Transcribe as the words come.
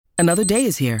Another day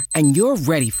is here, and you're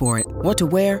ready for it. What to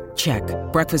wear? Check.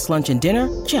 Breakfast, lunch, and dinner?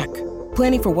 Check.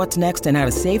 Planning for what's next and how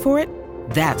to save for it?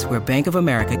 That's where Bank of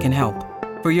America can help.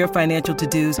 For your financial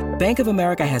to-dos, Bank of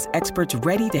America has experts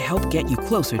ready to help get you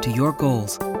closer to your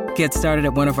goals. Get started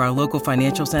at one of our local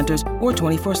financial centers or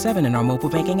 24/7 in our mobile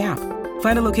banking app.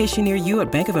 Find a location near you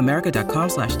at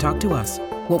bankofamerica.com/talktous.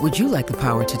 What would you like the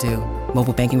power to do?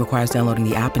 Mobile banking requires downloading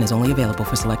the app and is only available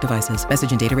for select devices.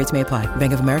 Message and data rates may apply.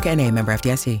 Bank of America N.A., member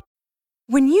FDIC.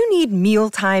 When you need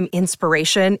mealtime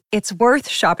inspiration, it's worth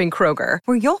shopping Kroger,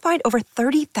 where you'll find over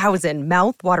 30,000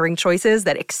 mouth-watering choices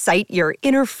that excite your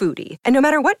inner foodie. And no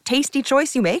matter what tasty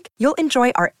choice you make, you'll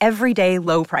enjoy our everyday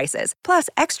low prices, plus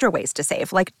extra ways to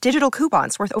save, like digital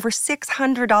coupons worth over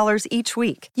 $600 each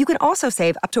week. You can also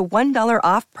save up to $1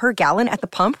 off per gallon at the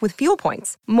pump with fuel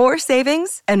points. More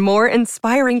savings and more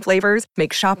inspiring flavors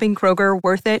make shopping Kroger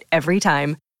worth it every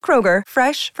time. Kroger,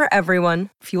 fresh for everyone.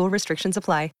 Fuel restrictions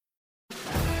apply.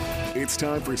 It's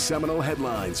time for Seminole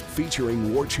Headlines, featuring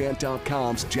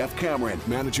WarChant.com's Jeff Cameron,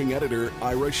 managing editor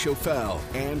Ira Schofel,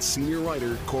 and senior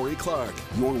writer Corey Clark.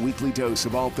 Your weekly dose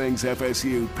of all things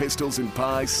FSU, pistols, and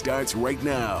pies starts right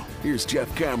now. Here's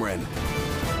Jeff Cameron.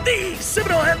 The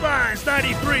Seminole Headlines,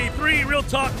 93.3 Real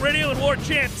Talk Radio and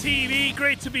WarChant TV.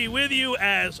 Great to be with you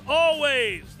as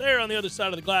always. There on the other side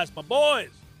of the glass, my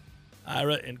boys,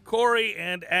 Ira and Corey.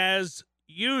 And as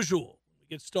usual, we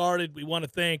get started, we want to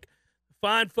thank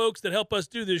fine folks that help us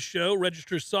do this show.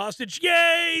 Register Sausage.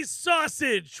 Yay,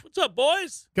 sausage. What's up,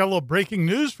 boys? Got a little breaking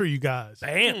news for you guys.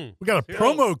 Bam. We got a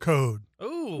promo code.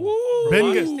 Ooh.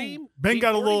 Ben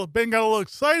got a little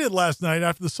excited last night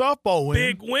after the softball win.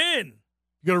 Big win.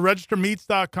 You go to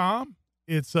registermeats.com.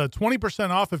 It's 20%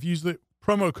 off if you use the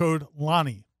promo code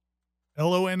Lonnie.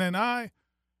 Lonni.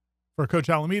 For Coach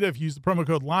Alameda, if you use the promo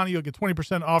code Lonnie, you'll get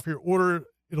 20% off your order.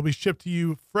 It'll be shipped to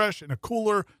you fresh in a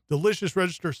cooler, delicious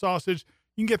Register sausage.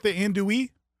 You can get the andouille.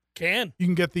 You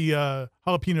can get the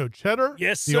jalapeno cheddar.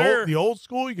 Yes, sir. The old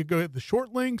school. You could go get the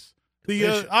short links.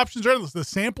 The options are endless. The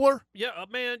sampler. Yeah,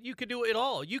 man, you could do it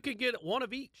all. You could get one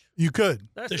of each. You could.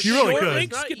 You really could.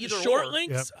 Links, get the short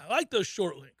links. Yep. I like those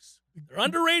short links. They're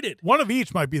underrated. One of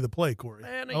each might be the play, Corey.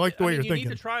 Man, I like the way you're thinking. You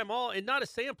need to try them all, and not a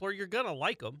sampler. You're going to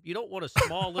like them. You don't want a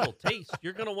small little taste.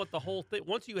 You're going to want the whole thing.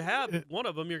 Once you have one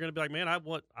of them, you're going to be like, man, I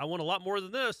want a lot more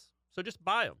than this. So just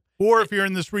buy them. Or if you're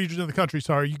in this region of the country,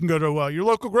 you can go to your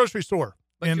local grocery store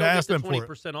and ask them for it.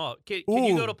 20% off. Can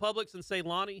you go to Publix and say,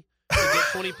 Lonnie, to get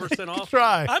 20% off?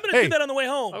 Try. I'm going to do that on the way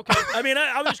home. Okay. I mean,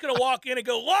 I'm just going to walk in and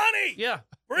go, Lonnie,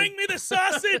 bring me the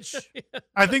sausage.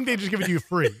 I think they just give it to you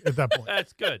free at that point.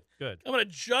 That's good. Good. I'm going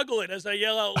to juggle it as I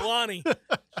yell out, Lonnie. Just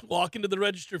walk into the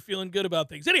register feeling good about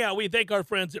things. Anyhow, we thank our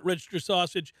friends at Register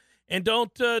Sausage. And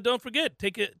don't forget,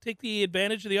 take the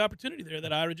advantage of the opportunity there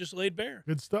that Ira just laid bare.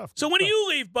 Good stuff. So when do you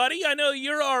leave, buddy? I know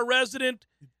you're our resident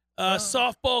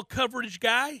softball coverage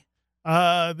guy.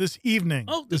 This evening.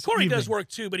 Oh, Corey does work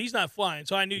too, but he's not flying,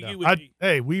 so I knew you would be.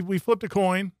 Hey, we flipped a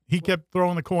coin. He kept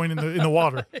throwing the coin in the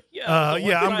water. I'm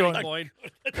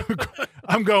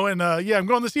going. I'm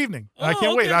going this evening. I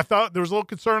can't wait. I thought there was a little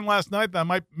concern last night that I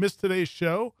might miss today's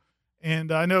show,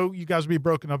 and I know you guys would be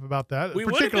broken up about that,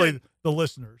 particularly the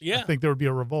listeners. Yeah. I think there would be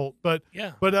a revolt, but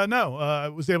no, I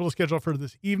was able to schedule for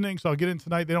this evening, so I'll get in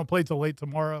tonight. They don't play till late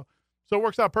tomorrow, so it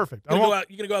works out perfect. You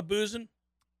gonna go out boozing?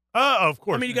 Of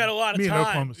course. I mean, you got a lot of time. In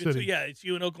Oklahoma City. It's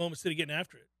you in Oklahoma City getting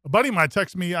after it. A buddy of mine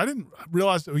texted me. I didn't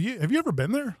realize. Have you ever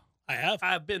been there? I have.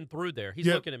 I've been through there. He's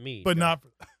looking at me. But not.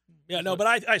 Yeah, no, but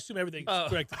I assume everything's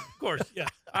correct. Of course. Yeah.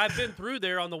 I've been through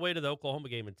there on the way to the Oklahoma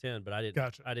game in 10, but I didn't.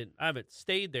 Gotcha. I haven't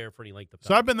stayed there for any length of time.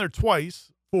 So I've been there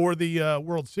twice for the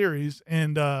World Series,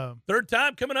 and third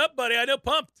time coming up, buddy. I know,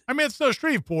 pumped. I mean, it's no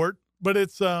Shreveport, but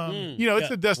it's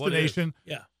it's a destination.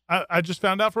 Yeah. I just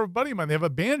found out from a buddy of mine they have a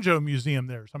banjo museum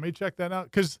there, so I may check that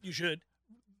out. Because you should.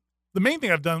 The main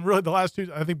thing I've done really the last two,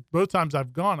 I think both times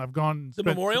I've gone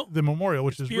the memorial,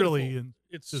 which is beautiful. Really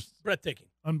it's just breathtaking,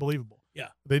 unbelievable. Yeah,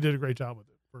 they did a great job with it.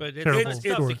 But it's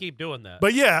tough to keep doing that.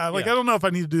 But I don't know if I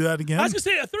need to do that again. I was gonna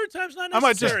say a third time's not I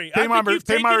necessary. might just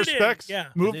pay my respects. Yeah,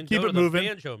 keep it moving.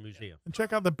 Banjo museum and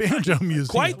check out the banjo museum.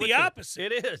 Quite the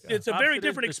opposite. It is. It's a very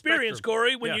different experience,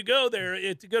 Corey. When you go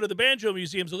there, to go to the banjo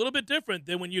museum is a little bit different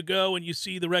than when you go and you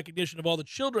see the recognition of all the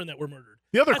children that were murdered.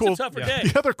 The other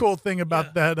The other cool thing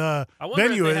about that I wonder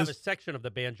venue if they have a section of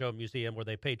the banjo museum where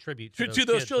they pay tribute to those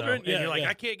kids, children. Yeah, and you're like,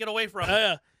 I can't get away from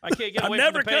it. I can't get away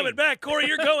I'm from never coming back, Corey.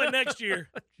 You're going next year.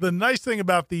 The nice thing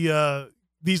about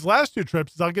these last two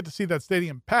trips is I'll get to see that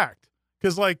stadium packed.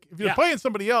 Because, if you're playing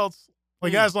somebody else,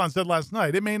 like Aslan said last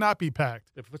night, it may not be packed.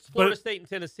 If it's Florida State and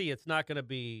Tennessee, it's not going to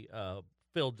be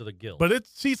filled to the gills. But it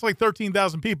seats like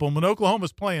 13,000 people. And when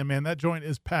Oklahoma's playing, man, that joint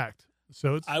is packed.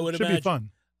 So it should be fun.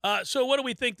 So what do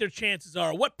we think their chances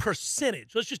are? What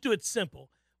percentage? Let's just do it simple.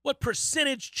 What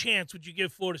percentage chance would you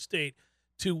give Florida State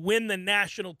to win the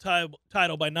national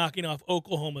title by knocking off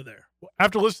Oklahoma there?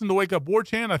 After listening to Wake Up War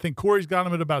Chant, I think Corey's got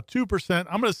him at about 2%.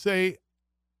 I'm going to say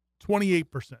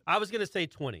 28%. I was going to say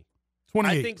 20. 28%.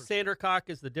 I think Sandercock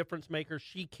is the difference maker.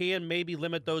 She can maybe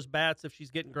limit those bats if she's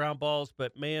getting ground balls,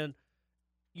 but man,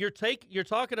 you're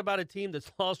talking about a team that's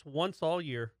lost once all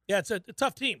year. Yeah, it's a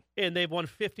tough team. And they've won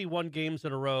 51 games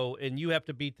in a row, and you have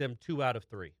to beat them 2 out of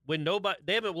 3. When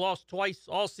they haven't lost twice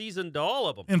all season to all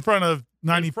of them. In front of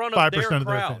 95% of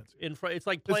their fans. It's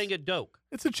like playing at Doak.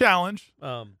 It's a challenge.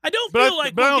 I don't feel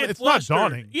like we'll get it's flustered.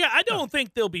 not daunting. Yeah, I don't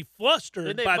think they'll be flustered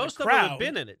by the crowd. Most of them have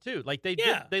been in it, too. Like,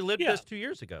 they lived this 2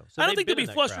 years ago. So I don't think they'll be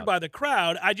flustered by the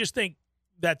crowd. I just think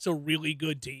that's a really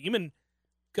good team, and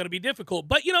going to be difficult.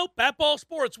 But, bat ball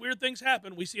sports, weird things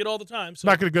happen. We see it all the time. So.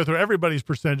 I'm not going to go through everybody's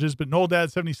percentages, but Noel Dad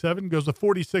 77 goes to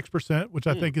 46%, which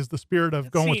I think is the spirit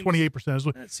of going with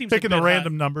 28%. Picking the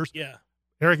random numbers. Yeah.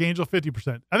 Eric Angel,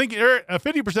 50%. I think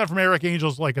 50% from Eric Angel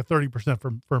is like a 30%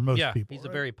 for most people. He's a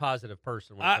very positive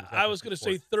person. I was going to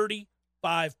say 35%.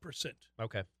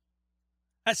 Okay.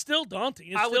 That's still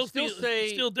daunting. I would still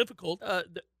say still difficult.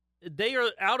 They are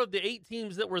out of the 8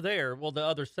 teams that were there. Well, the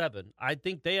other 7, I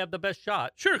think they have the best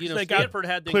shot. Sure, Stanford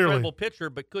had the incredible pitcher,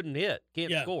 but couldn't hit,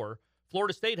 can't score.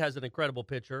 Florida State has an incredible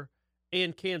pitcher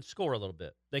and can score a little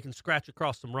bit. They can scratch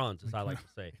across some runs, as I like to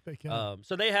say. They can.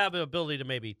 So they have the ability to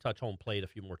maybe touch home plate a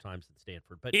few more times than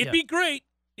Stanford. But it'd be great.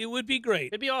 It would be great.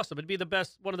 It'd be awesome. It'd be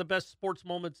one of the best sports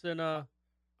moments in.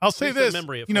 I'll say this: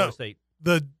 memory of Florida State.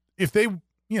 If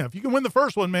you can win the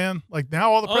first one, man, like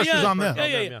now all the pressure's on them.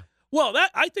 Yeah. Well,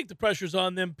 I think the pressure's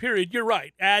on them, period. You're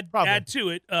right. Add to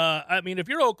it. I mean, if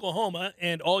you're Oklahoma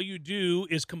and all you do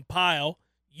is compile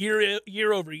year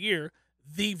over year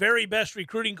the very best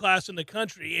recruiting class in the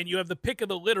country, and you have the pick of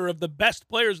the litter of the best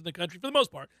players in the country for the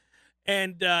most part,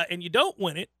 and you don't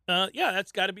win it,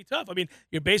 that's got to be tough. I mean,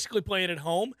 you're basically playing at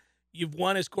home. You've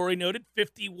won, as Corey noted,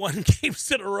 51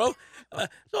 games in a row. There's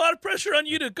a lot of pressure on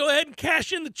you to go ahead and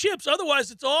cash in the chips.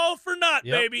 Otherwise, it's all for naught,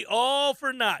 baby. All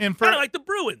for naught. Kind of like the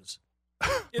Bruins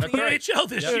in the NHL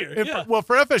this year. Well,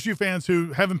 for FSU fans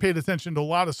who haven't paid attention to a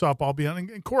lot of softball,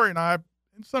 and Corey and I,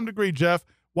 in some degree, Jeff,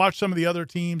 watched some of the other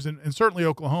teams and certainly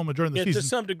Oklahoma during the season. To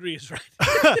some degree is right.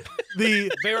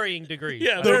 The varying degrees.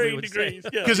 Yeah, varying degrees.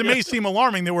 Because it may seem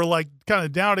alarming. They were like kind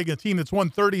of doubting a team that's won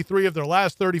 33 of their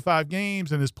last 35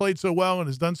 games and has played so well and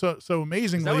has done so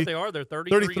amazingly. Is that what they are? They're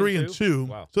 33-2?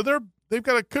 Wow. So they've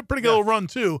got a pretty good little run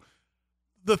too.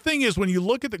 The thing is, when you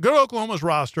look at go to Oklahoma's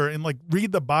roster and like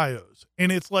read the bios,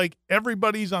 and it's like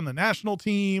everybody's on the national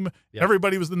team. Yep.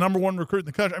 Everybody was the number 1 recruit in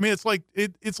the country. I mean, it's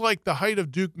like the height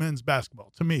of Duke men's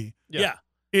basketball to me. Yeah.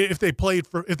 If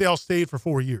they all stayed for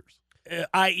 4 years.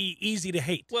 I.e., easy to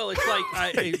hate. Well, it's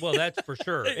like well, that's for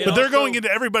sure. But they're going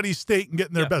into everybody's state and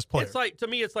getting their best players. It's like, to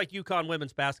me, it's like UConn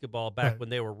women's basketball back when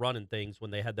they were running things,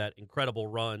 when they had that incredible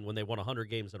run, when they won 100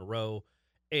 games in a row,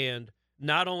 and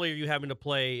not only are you having to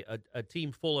play a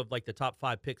team full of like the top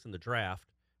 5 picks in the draft,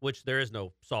 which there is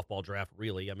no softball draft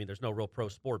really. I mean, there's no real pro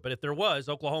sport. But if there was,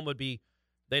 Oklahoma would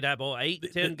they'd have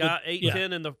 10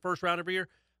 in the first round every year.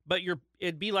 But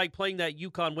it'd be like playing that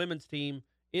UConn women's team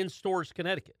in Storrs,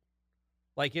 Connecticut.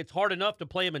 Like, it's hard enough to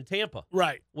play them in Tampa,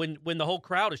 right? When the whole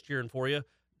crowd is cheering for you,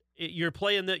 you're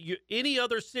playing any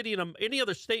other state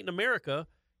in America.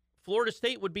 Florida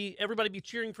State everybody be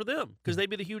cheering for them because they'd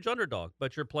be the huge underdog,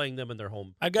 but you're playing them in their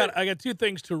home. I got 2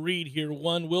 things to read here.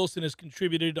 One, Wilson has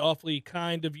contributed. Awfully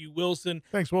kind of you, Wilson.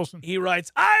 Thanks, Wilson. He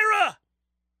writes, Ira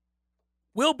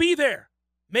will be there,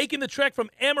 making the trek from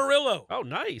Amarillo. Oh,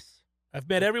 nice. I've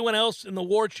met everyone else in the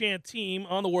War Chant team,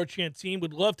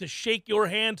 would love to shake your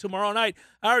hand tomorrow night.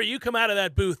 Ira, you come out of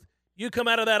that booth. You come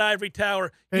out of that ivory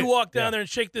tower. You walk down there and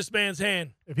shake this man's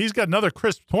hand. If he's got another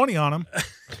crisp 20 on him.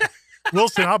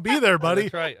 Wilson, I'll be there, buddy.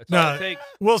 That's right. That's all it takes.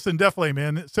 Wilson, definitely,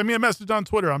 man. Send me a message on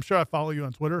Twitter. I'm sure I follow you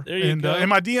on Twitter. There you go. And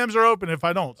my DMs are open if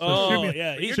I don't. So your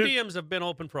DMs have been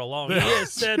open for a long time. He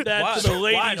has said that to the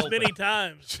ladies many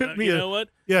times. You know what?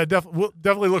 Yeah, we'll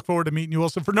definitely look forward to meeting you,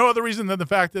 Wilson, for no other reason than the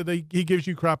fact that he gives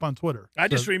you crap on Twitter. I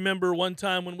just remember one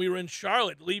time when we were in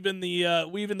Charlotte, leaving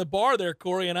the bar there,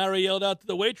 Corey, and Ira yelled out to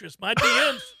the waitress, my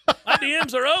DMs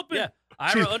are open. Yeah.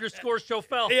 Ira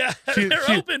 _Schofel. Yeah,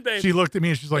 they're open, baby. She looked at me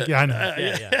and she's like, yeah, I know.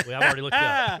 Yeah. I've already looked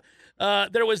it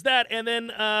up. There was that. And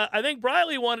then I think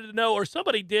Briley wanted to know, or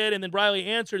somebody did, and then Briley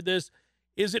answered this.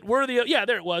 Is it worthy of – yeah,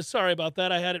 there it was. Sorry about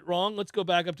that. I had it wrong. Let's go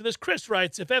back up to this. Chris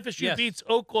writes, if FSU beats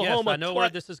Oklahoma – Yes, I know where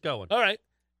this is going. All right.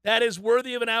 That is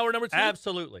worthy of an hour number 2?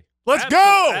 Absolutely. Let's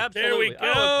go! Absolutely. There we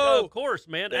go. Oh, of course,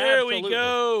 man. There Absolutely. we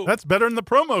go. That's better than the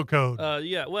promo code.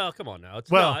 Yeah, well, come on now.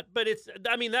 It's not. But it's,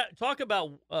 I mean, that talk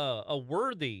about a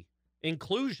worthy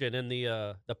inclusion in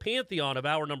the pantheon of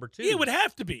hour number 2. It would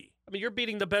have to be. I mean, you're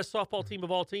beating the best softball team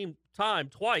of all time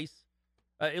twice,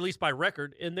 at least by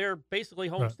record, in their basically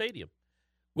home stadium.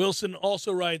 Wilson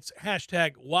also writes,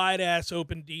 #wide-ass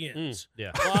open DNs.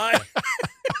 Yeah. Why?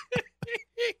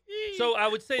 So I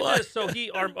would say this. So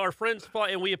our friends fought,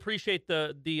 and we appreciate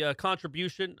the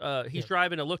contribution. He's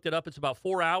driving. I looked it up. It's about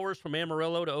 4 hours from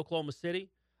Amarillo to Oklahoma City.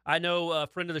 I know a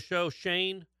friend of the show,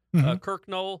 Shane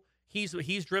Kirknole.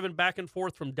 He's driven back and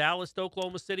forth from Dallas to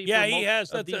Oklahoma City. Yeah, for he has.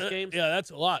 these games. Yeah,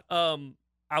 that's a lot.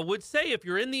 I would say if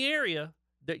you're in the area,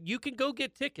 that you can go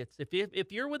get tickets.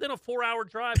 If you're within a 4-hour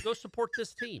drive, go support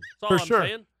this team. That's all For sure. I'm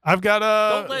saying. I've got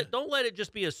Don't let it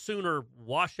just be a Sooner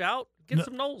washout. Get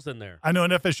some Noles in there. I know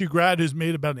an FSU grad who's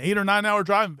made about an 8 or 9 hour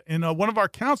drive, and one of our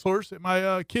counselors at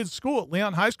my kid's school at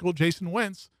Leon High School, Jason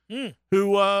Wentz,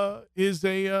 who is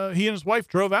he and his wife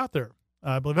drove out there.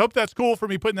 I believe. I hope that's cool for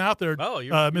me putting that out there,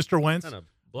 Mr. Wentz.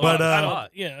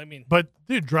 Yeah, I mean, but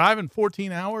dude, driving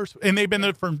 14 hours, and they've been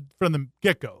there from the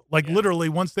get go. Like literally,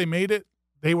 once they made it,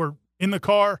 they were in the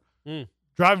car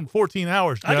driving 14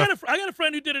 hours. Jeff. I got a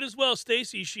friend who did it as well,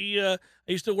 Stacy. She I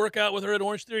used to work out with her at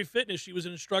Orange Theory Fitness. She was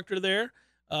an instructor there.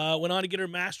 Went on to get her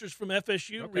master's from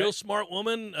FSU. Okay. Real smart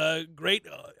woman. Great,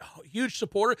 huge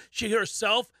supporter. She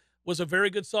herself was a very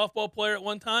good softball player at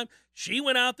one time. She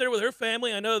went out there with her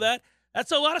family. I know that.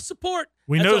 That's a lot of support.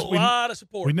 That's a lot of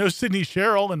support. We know Sydney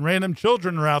Sherrill and random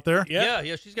children are out there. Yeah.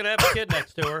 She's gonna have a kid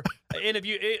next to her. And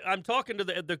I'm talking to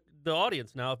the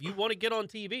audience now. If you want to get on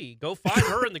TV, go find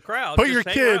her in the crowd. Take your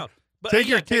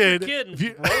kid and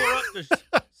roll her up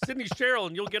to Sydney Sherrill,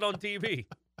 and you'll get on TV.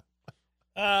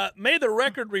 May the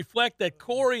record reflect that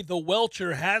Corey the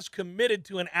Welcher has committed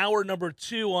to an hour number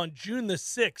 2 on June the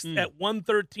 6th at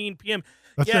 1:13 p.m.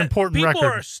 That's an important record. People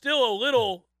are still a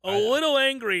little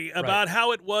angry about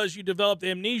how it was you developed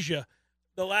amnesia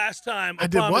the last time a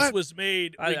promise was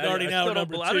made regarding hour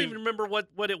number 2. I don't even remember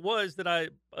what it was that I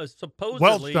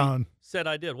supposedly said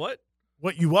I did. What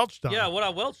you welched on. Yeah, what I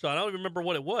welched on. I don't even remember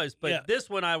what it was, but this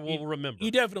one I will remember. You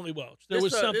definitely welched. This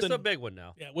is a big one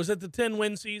now. Yeah, was it the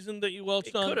 10-win season that you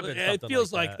welched on? Could have been something It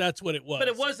feels like that. That's what it was. But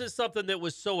it wasn't something that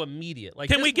was so immediate. Like,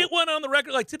 can we get one on the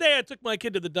record? Like today I took my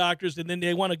kid to the doctors, and then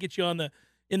they want to get you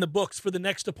in the books for the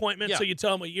next appointment. Yeah. So you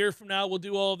tell them a year from now we'll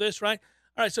do all of this, right?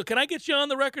 All right, so can I get you on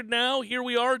the record now? Here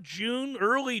we are,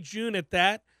 early June at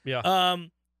that. Yeah.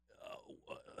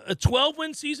 A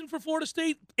 12-win season for Florida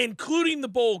State, including the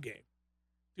bowl game.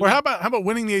 Or how about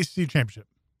winning the ACC championship?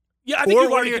 Yeah, I think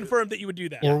you've already confirmed that you would do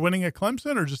that. Or winning at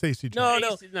Clemson, or just ACC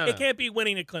championship? No. It can't be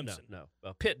winning at Clemson. No.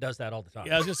 Well, Pitt does that all the time.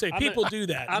 Yeah, I was going to say, people do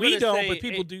that. We don't, but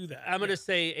people do that. I'm going to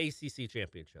say ACC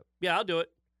championship. Yeah, I'll do it.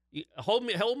 Hold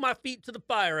my feet to the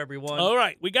fire, everyone. All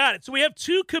right, we got it. So we have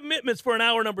 2 commitments for an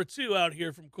hour number 2 out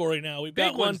here from Corey now. We've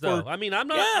got big ones, one for. Though. I mean, I'm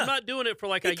not doing it for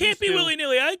like I used to. It can't be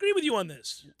willy-nilly. I agree with you on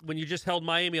this. When you just held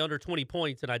Miami under 20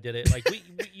 points and I did it, like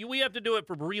we have to do it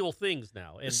for real things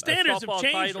now. And the standards have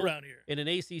changed around here. And an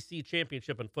ACC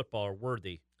championship in football are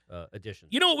worthy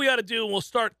additions. You know what we ought to do? And we'll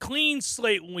start clean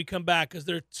slate when we come back because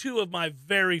they're 2 of my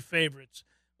very favorites.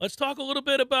 Let's talk a little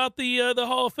bit about the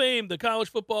Hall of Fame, the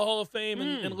College Football Hall of Fame,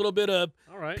 and a little bit of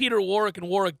Peter Warwick and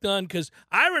Warwick Dunn, because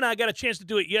Ira and I got a chance to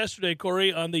do it yesterday,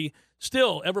 Corey, on the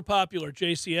still ever-popular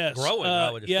JCS. Growing, I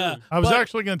would assume. Yeah. I was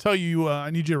actually going to tell you, I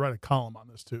need you to write a column on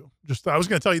this, too. I was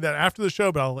going to tell you that after the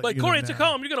show, but I'll let you know. But, Corey, it's a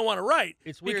column you're going to want to write.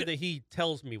 It's weird that he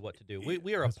tells me what to do.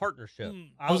 We are a partnership.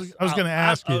 I was going to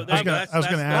ask you. I was going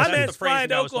to ask you. My man's flying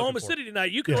to Oklahoma City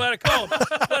tonight. You can write a column.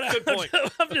 Good point.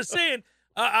 I'm just saying.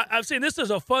 I'm saying this is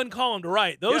a fun column to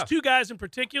write. Those 2 guys in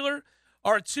particular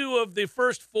are 2 of the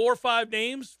first 4 or 5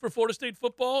 names for Florida State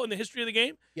football in the history of the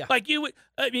game. Yeah. Like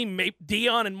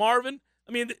Dion and Marvin.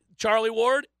 I mean, Charlie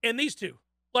Ward and these 2.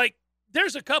 Like,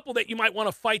 there's a couple that you might want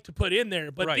to fight to put in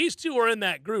there, but these 2 are in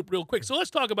that group real quick. So let's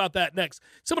talk about that next.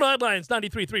 Seminole Headlines,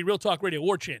 93.3 Real Talk Radio,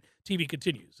 War Chant. TV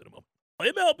continues in a moment.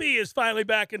 MLB is finally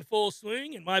back in full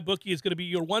swing, and MyBookie is going to be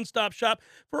your one-stop shop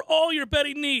for all your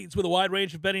betting needs with a wide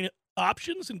range of betting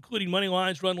options, including money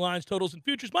lines, run lines, totals, and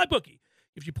futures. MyBookie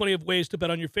gives you plenty of ways to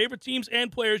bet on your favorite teams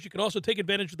and players. You can also take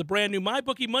advantage of the brand new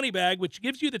MyBookie Money Bag, which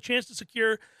gives you the chance to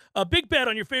secure a big bet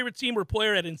on your favorite team or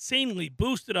player at insanely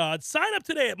boosted odds. Sign up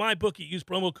today at MyBookie. Use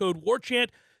promo code WARCHANT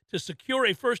to secure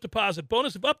a first deposit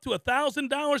bonus of up to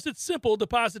 $1,000. It's simple.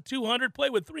 Deposit $200, play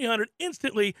with $300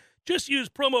 instantly. Just use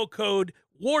promo code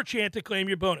WARCHANT to claim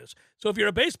your bonus. So if you're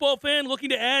a baseball fan looking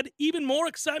to add even more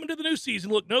excitement to the new season,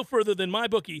 look no further than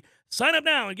MyBookie. Sign up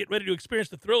now and get ready to experience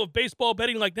the thrill of baseball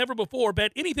betting like never before.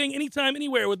 Bet anything, anytime,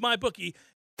 anywhere with MyBookie.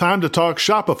 Time to talk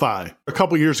Shopify. A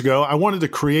couple years ago, I wanted to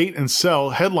create and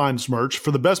sell headlines merch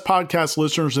for the best podcast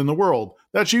listeners in the world.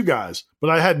 That's you guys.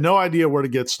 But I had no idea where to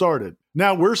get started.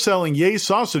 Now we're selling Yay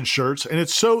Sausage shirts, and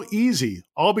it's so easy,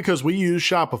 all because we use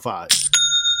Shopify.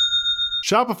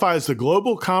 Shopify is the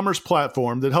global commerce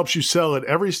platform that helps you sell at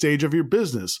every stage of your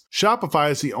business.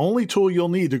 Shopify is the only tool you'll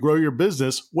need to grow your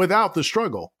business without the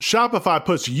struggle. Shopify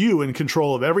puts you in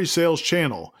control of every sales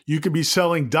channel. You could be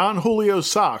selling Don Julio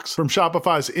socks from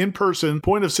Shopify's in-person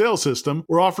point-of-sale system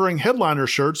or offering headliner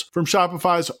shirts from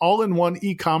Shopify's all-in-one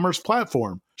e-commerce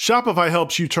platform. Shopify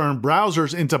helps you turn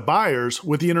browsers into buyers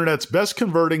with the internet's best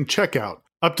converting checkout,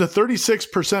 up to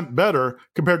 36% better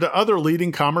compared to other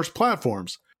leading commerce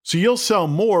platforms. So you'll sell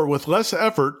more with less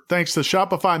effort thanks to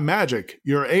Shopify Magic,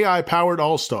 your AI-powered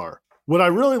all-star. What I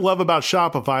really love about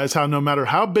Shopify is how no matter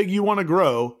how big you want to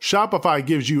grow, Shopify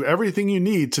gives you everything you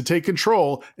need to take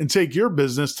control and take your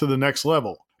business to the next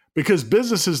level. Because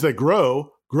businesses that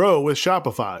grow with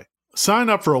Shopify. Sign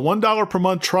up for a $1 per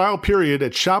month trial period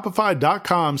at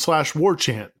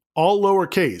shopify.com/warchant, all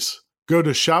lowercase. Go to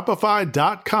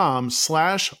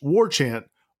shopify.com/warchant,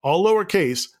 all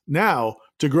lowercase, now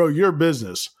to grow your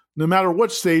business, no matter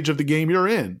what stage of the game you're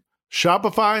in.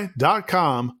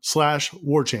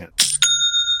 Shopify.com/warchant.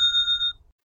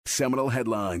 Seminole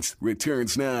Headlines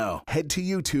returns now. Head to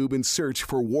YouTube and search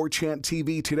for War Chant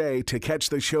TV today to catch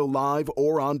the show live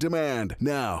or on demand.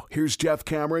 Now, here's Jeff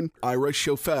Cameron, Ira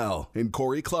Schofel, and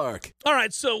Corey Clark. All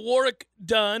right, so Warwick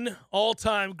Dunn,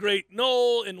 all-time great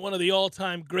Nole, and one of the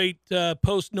all-time great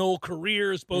post-Nole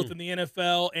careers, both in the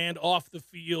NFL and off the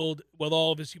field, with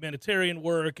all of his humanitarian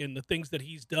work and the things that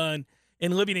he's done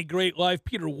in living a great life.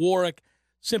 Peter Warwick,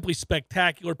 simply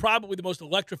spectacular, probably the most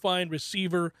electrifying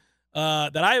receiver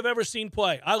that I have ever seen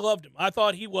play. I loved him. I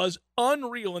thought he was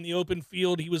unreal in the open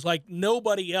field. He was like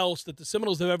nobody else that the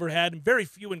Seminoles have ever had, and very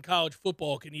few in college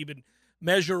football can even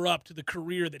measure up to the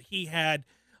career that he had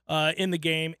in the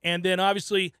game. And then,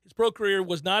 obviously, his pro career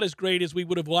was not as great as we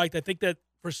would have liked. I think that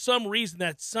for some reason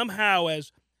that somehow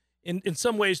has, in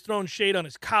some ways, thrown shade on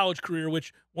his college career,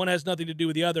 which one has nothing to do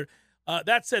with the other.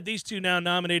 That said, these two now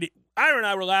nominated. Ira and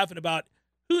I were laughing about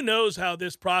who knows how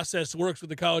this process works with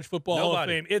the College Football Hall of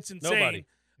Fame. It's insane.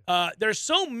 There's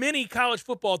so many college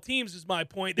football teams, is my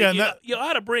point, that you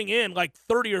ought to bring in like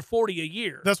 30 or 40 a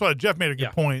year. That's why Jeff made a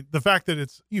good point. The fact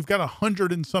that you've got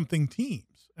 100 and something teams.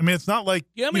 I mean, it's not like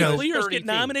how many players get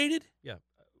nominated? Yeah.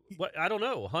 What, I don't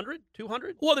know, 100,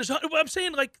 200? Well, I'm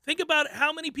saying, like, think about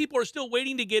how many people are still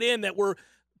waiting to get in that were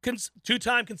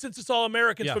two-time consensus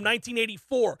All-Americans from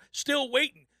 1984, still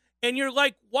waiting. And you're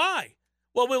like, why?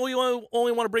 Well, we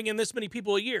only want to bring in this many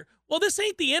people a year. Well, this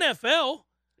ain't the NFL.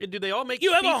 Do they all make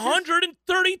You speeches? have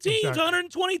 130 teams, Exactly.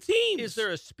 120 teams. Is there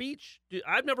a speech?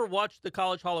 I've never watched the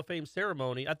College Hall of Fame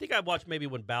ceremony. I think I watched maybe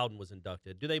when Bowden was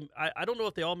inducted. Do they? I don't know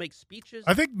if they all make speeches.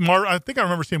 I think I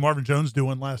remember seeing Marvin Jones do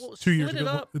one 2 years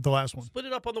ago. The last one. Split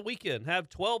it up on the weekend. Have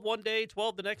 12 one day,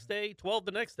 12 the next day, 12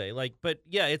 the next day. But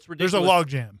yeah, it's ridiculous. There's a log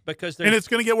jam because and it's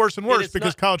going to get worse and worse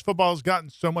because college football has gotten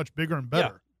so much bigger and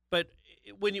better. Yeah, but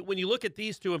when you look at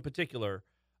these two in particular,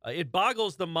 it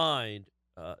boggles the mind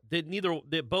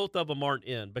that both of them aren't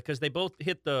in because they both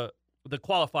hit the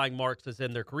qualifying marks as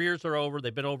in their careers are over.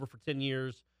 They've been over for 10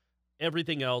 years,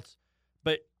 everything else.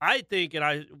 But I think,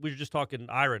 and we were just talking,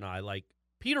 Ira and I, like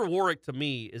Peter Warwick to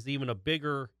me is even a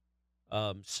bigger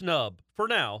snub for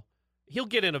now. He'll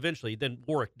get in eventually than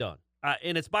Warwick Dunn.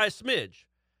 And it's by a smidge.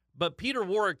 But Peter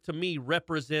Warwick to me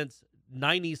represents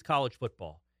 90s college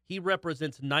football. He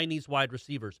represents 90s wide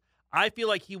receivers. I feel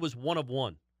like he was one of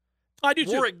one. I do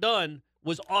too. Warwick Dunn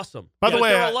was awesome. By the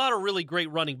way, there are a lot of really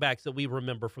great running backs that we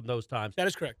remember from those times. That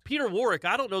is correct. Peter Warwick,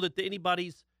 I don't know that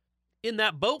anybody's in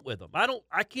that boat with him.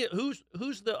 I can't. Who's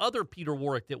the other Peter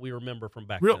Warwick that we remember from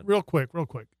back then? Real quick.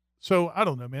 So I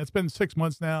don't know, man. It's been 6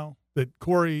 months now that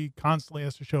Corey constantly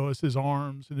has to show us his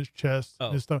arms and his chest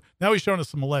and his stuff. Now he's showing us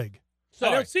some leg.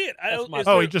 Sorry. I don't see it.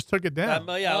 He just took it down.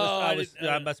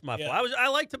 That's my fault. I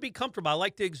like to be comfortable. I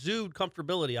like to exude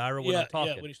comfortability, Ira, when I'm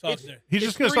talking. Yeah, when he's talking there. He's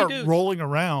just going to start rolling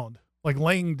around, like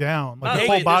laying down, like a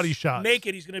full body shot.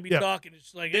 Naked, he's going to be talking.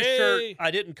 It's like, this shirt,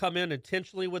 I didn't come in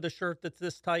intentionally with a shirt that's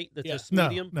this tight, that's this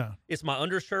medium. No. It's my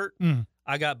undershirt.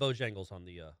 I got Bojangles on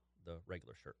the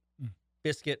regular shirt.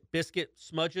 Biscuit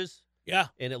smudges. Yeah.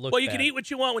 And it looked Well, you bad. can eat what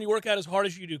you want when you work out as hard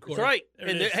as you do, Corey. That's right. There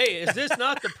And it is. hey, is this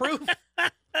not the proof?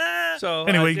 So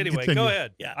Anyway, go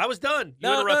ahead. Yeah. I was done. You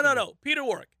No. interrupted me. Peter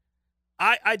Warrick.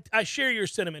 I share your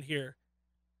sentiment here.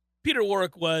 Peter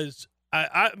Warrick was,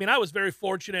 I mean, I was very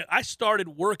fortunate. I started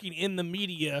working in the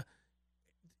media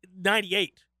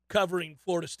 98 covering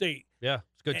Florida State. Yeah,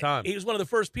 it's a good time. He was one of the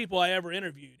first people I ever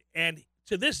interviewed. And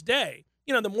to this day,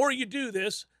 the more you do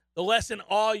this, the less in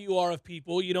awe you are of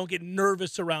people. You don't get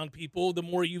nervous around people. The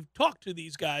more you talk to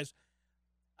these guys.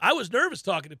 I was nervous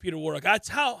talking to Peter Warrick. That's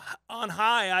how on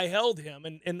high I held him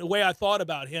and the way I thought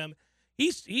about him.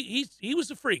 He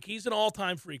was a freak. He's an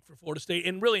all-time freak for Florida State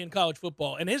and really in college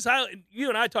football. And you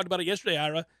and I talked about it yesterday,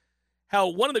 Ira, how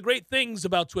one of the great things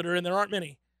about Twitter, and there aren't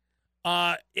many,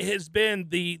 has been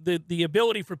the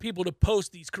ability for people to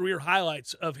post these career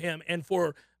highlights of him and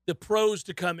for the pros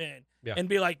to come in and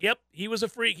be like, yep, he was a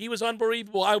freak. He was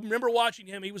unbelievable. I remember watching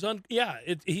him. He was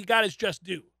he got his just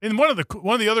due. And one of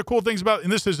the other cool things about,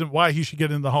 and this isn't why he should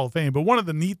get into the Hall of Fame, but one of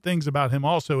the neat things about him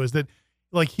also is that,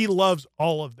 like, he loves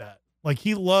all of that. Like,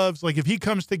 he loves, like, if he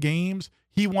comes to games,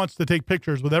 he wants to take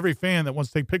pictures with every fan that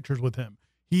wants to take pictures with him.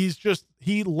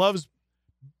 He loves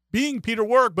being Peter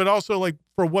Warrick, but also, like,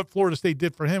 for what Florida State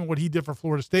did for him, what he did for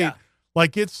Florida State. Yeah.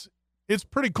 Like, it's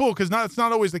pretty cool because it's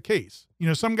not always the case.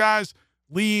 Some guys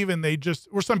leave and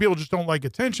or some people just don't like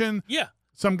attention. Yeah.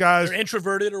 Some guys are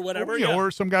introverted or whatever. Or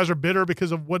some guys are bitter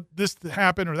because of what this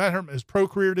happened or that happened. His pro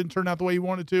career didn't turn out the way he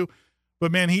wanted to.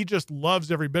 But, man, he just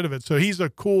loves every bit of it. So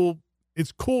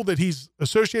it's cool that he's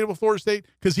associated with Florida State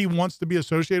because he wants to be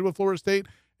associated with Florida State.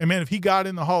 And, man, if he got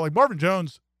in the Hall, like Marvin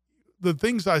Jones, the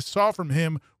things I saw from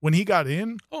him when he got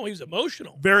in. Oh, he was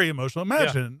emotional. Very emotional.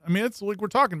 Imagine. Yeah. I mean, it's like we're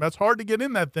talking about. It's hard to get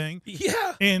in that thing.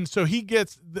 Yeah. And so he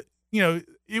gets,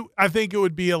 I think it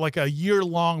would be like a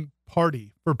year-long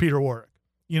party for Peter Warrick.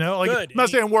 Good. I'm not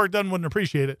saying Warrick wouldn't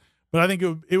appreciate it, but I think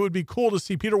it would be cool to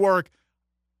see Peter Warrick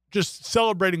just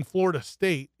celebrating Florida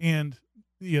State and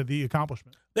the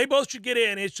accomplishment. They both should get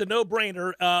in. It's a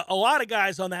no-brainer. A lot of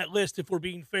guys on that list, if we're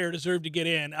being fair, deserve to get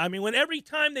in. I mean, every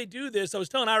time they do this, I was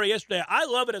telling Ira yesterday, I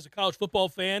love it as a college football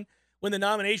fan when the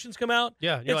nominations come out.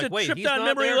 Yeah, it's like, a wait, trip he's down not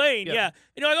memory there? lane. Yeah. Yeah. And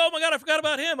you're like, oh, my God, I forgot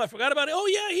about him. Oh,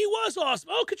 yeah, he was awesome.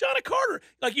 Oh, Kajana Carter.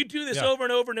 Like, you do this over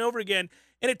and over and over again,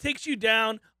 and it takes you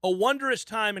down a wondrous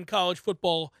time in college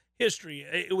football history.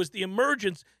 It was the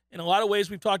emergence. In a lot of ways,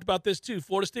 we've talked about this too.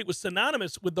 Florida State was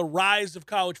synonymous with the rise of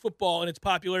college football and its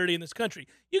popularity in this country.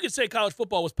 You could say college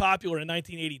football was popular in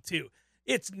 1982.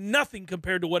 It's nothing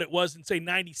compared to what it was in, say,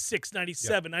 96,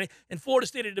 97, 90. And Florida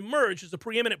State had emerged as a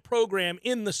preeminent program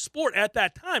in the sport at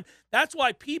that time. That's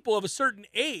why people of a certain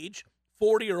age,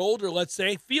 40 or older, let's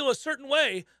say, feel a certain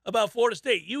way about Florida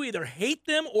State. You either hate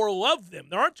them or love them.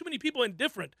 There aren't too many people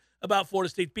indifferent about Florida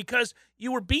State because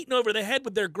you were beaten over the head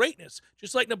with their greatness,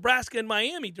 just like Nebraska and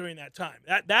Miami during that time.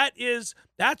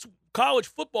 That's college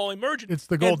football emerging. It's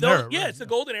the golden era. Yeah, it's the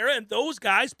golden era, and those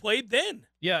guys played then.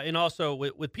 Yeah, and also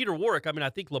with Peter Warrick, I mean,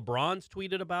 I think LeBron's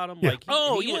tweeted about him. Yeah.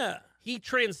 Like, he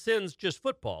transcends just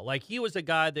football. Like, he was a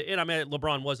guy that, and I mean,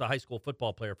 LeBron was a high school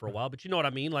football player for a while, but you know what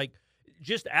I mean? Like,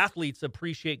 just athletes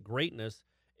appreciate greatness.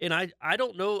 And I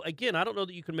don't know, again, I don't know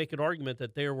that you can make an argument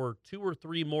that there were 2 or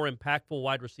 3 more impactful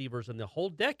wide receivers in the whole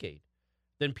decade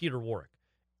than Peter Warrick.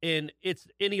 And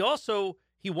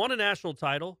he won a national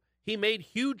title. He made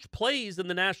huge plays in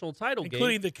the national title game.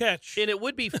 Including the catch. And it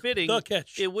would be fitting. The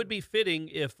catch. It would be fitting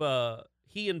if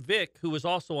he and Vic, who was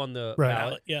also on the Right.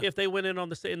 ballot, if they went in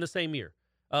in the same year.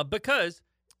 Because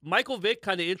Michael Vick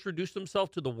kind of introduced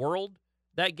himself to the world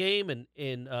that game, and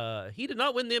he did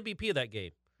not win the MVP of that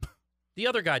game. The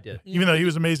other guy did. Even though he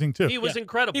was amazing, too. He was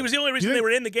incredible. He was the only reason they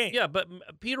were in the game. Yeah, but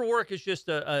Peter Warrick is just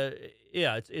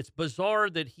it's bizarre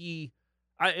that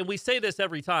and we say this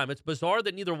every time. It's bizarre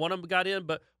that neither one of them got in,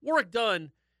 but Warrick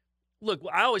Dunn, look,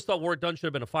 I always thought Warrick Dunn should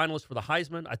have been a finalist for the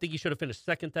Heisman. I think he should have finished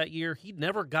second that year. He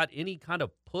never got any kind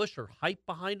of push or hype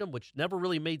behind him, which never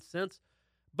really made sense.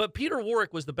 But Peter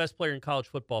Warrick was the best player in college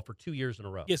football for 2 years in a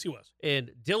row. Yes, he was.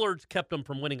 And Dillard's kept him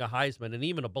from winning a Heisman and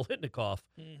even a Bolitnikoff.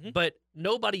 Mm-hmm. But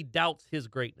nobody doubts his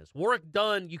greatness. Warrick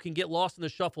Dunn, you can get lost in the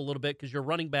shuffle a little bit because you're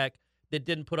running back that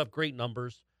didn't put up great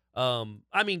numbers.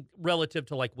 I mean, relative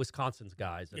to like Wisconsin's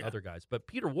guys and other guys. But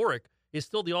Peter Warrick is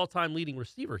still the all-time leading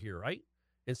receiver here, right?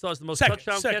 And still has the most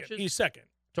touchdown catches. He's second.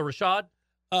 To Rashad?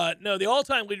 No, the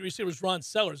all-time leading receiver is Ron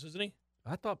Sellers, isn't he?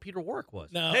 I thought Peter Warrick was.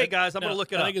 No, hey, guys, I'm going to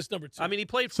look it up. I think it's number 2. I mean, he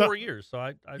played 4 years, so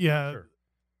I'm sure.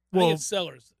 I think it's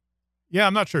Sellers. Yeah,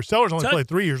 I'm not sure. Sellers only played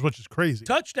 3 years, which is crazy.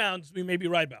 Touchdowns, we may be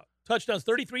right about. Touchdowns,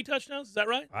 33 touchdowns, is that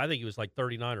right? I think he was like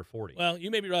 39 or 40. Well, you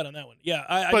may be right on that one. Yeah,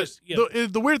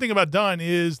 the weird thing about Dunn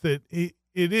is that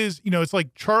it is, it's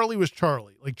like Charlie was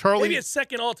Charlie. Like Charlie. Maybe it's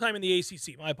second all-time in the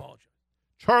ACC. My apologies.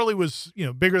 Charlie was,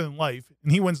 bigger than life,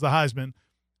 and he wins the Heisman.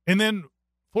 And then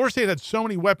Florida State had so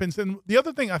many weapons. And the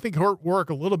other thing I think hurt work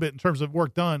a little bit in terms of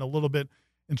work done, a little bit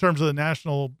in terms of the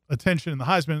national attention and the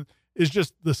Heisman is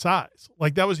just the size.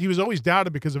 Like he was always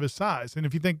doubted because of his size. And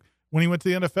if you think when he went to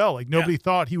the NFL, like nobody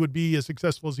thought he would be as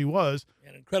successful as he was.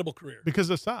 An incredible career. Because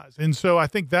of size. And so I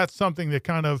think that's something that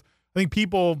I think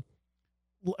people,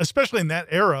 especially in that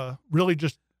era, really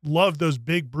just love those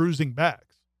big bruising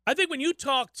backs. I think when you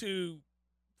talk to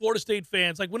Florida State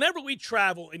fans, like whenever we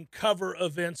travel and cover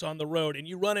events on the road and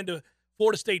you run into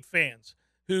Florida State fans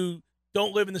who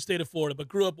don't live in the state of Florida but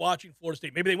grew up watching Florida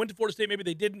State. Maybe they went to Florida State, maybe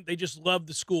they didn't. They just loved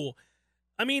the school.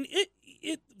 I mean,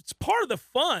 it's part of the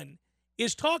fun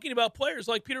is talking about players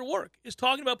like Peter Warrick, is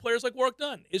talking about players like Warrick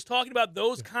Dunn, is talking about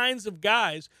those kinds of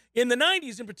guys. In the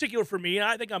 90s in particular for me, and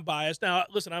I think I'm biased. Now,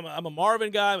 listen, I'm a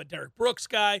Marvin guy, I'm a Derek Brooks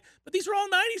guy, but these are all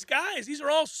 90s guys. These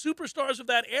are all superstars of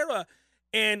that era.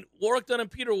 And Warrick Dunn and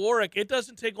Peter Warrick, it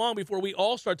doesn't take long before we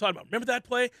all start talking about, remember that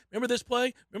play? Remember this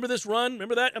play? Remember this run?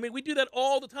 Remember that? I mean, we do that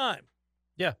all the time.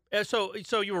 Yeah.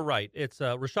 So you were right. It's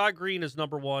Rashad Green is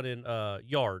number one in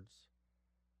yards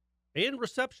and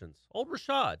receptions. Old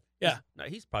Rashad. Yeah.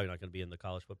 He's probably not going to be in the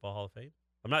College Football Hall of Fame.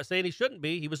 I'm not saying he shouldn't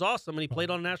be. He was awesome, and he played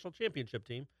on a national championship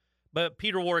team. But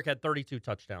Peter Warrick had 32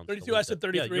 touchdowns. 32, I said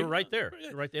 33. Yeah, you're right there.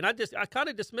 You're right there. And I kind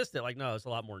of dismissed it like, no, it's a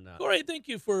lot more than that. Corey, thank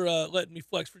you for letting me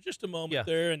flex for just a moment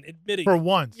there and admitting. For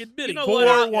once. Admitting.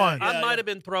 Once. I might have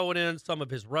been throwing in some of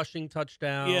his rushing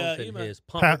touchdowns and his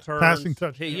punt returns. Passing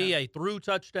touchdowns. He threw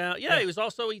touchdown. Yeah,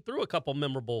 he threw a couple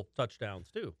memorable touchdowns,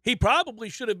 too. He probably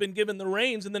should have been given the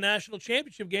reins in the national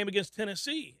championship game against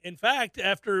Tennessee. In fact,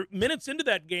 after minutes into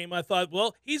that game, I thought,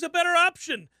 well, he's a better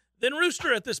option than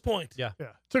Rooster at this point. Yeah.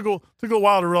 Took a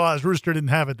while to realize Rooster didn't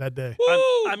have it that day. Woo!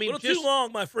 I mean, a little too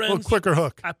long, my friends. A little quicker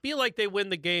hook. I feel like they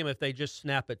win the game if they just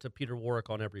snap it to Peter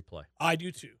Warrick on every play. I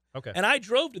do too. Okay. And I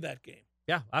drove to that game.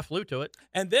 Yeah, I flew to it.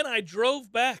 And then I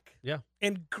drove back. Yeah.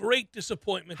 And great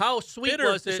disappointment. How sweet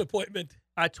Bitter was it? Disappointment.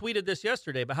 I tweeted this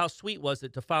yesterday, but how sweet was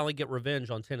it to finally get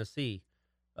revenge on Tennessee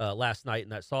last night in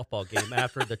that softball game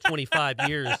after the 25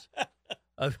 years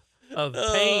of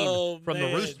pain from the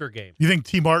Rooster game. You think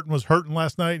T. Martin was hurting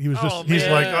last night? He was he's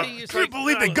like, I can't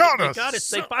believe they got us.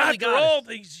 They finally got us. After all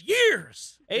these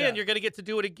years. And you're going to get to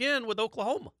do it again with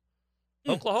Oklahoma.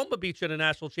 Oklahoma beat you in a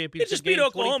national championship. It just beat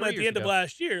Oklahoma at the end of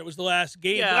last year. It was the last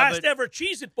game, last ever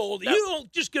Cheez-It Bowl. You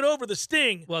don't just get over the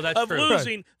sting of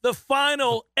losing the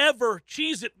final ever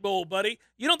Cheez-It Bowl, buddy.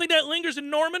 You don't think that lingers in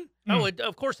Norman? Oh,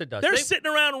 of course it does. They're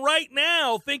sitting around right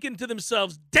now thinking to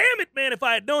themselves, damn it, man, if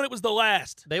I had known it was the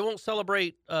last. They won't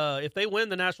celebrate. If they win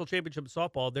the national championship in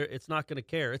softball, it's not going to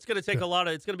care. It's going to take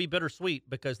it's going to be bittersweet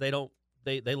because they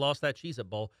lost that Cheez-It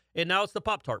Bowl, and now it's the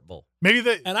Pop-Tart Bowl.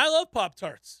 And I love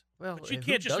Pop-Tarts. Well, but you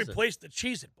can't just replace the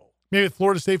Cheez-It Bowl. Maybe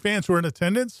Florida State fans who are in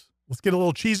attendance, let's get a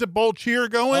little Cheez-It Bowl cheer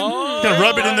going. Oh, kind of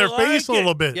rub it in their face a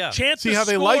little bit. Yeah. Chance see how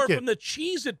they like it from the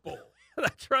Cheez-It Bowl.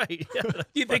 That's right. Yeah,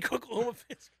 you think Oklahoma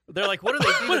fans? They're like, what are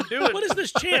they even doing? What is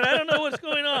this chant? I don't know what's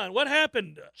going on. What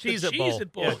happened?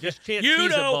 Cheez-It Bowl. Yeah, just chant you Cheez-It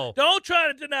know, Bowl. don't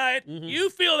try to deny it. Mm-hmm. You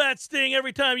feel that sting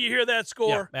every time you hear that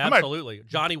score. Yeah, absolutely.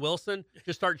 Johnny Wilson.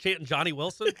 Just start chanting Johnny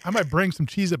Wilson. I might bring some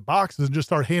Cheez-It boxes and just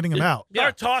start handing them out.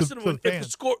 Start tossing them.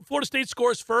 If Florida State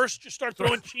scores first, just start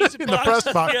throwing Cheez-It in boxes.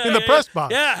 The press box. In the press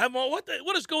box. Yeah.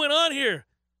 What is going on here?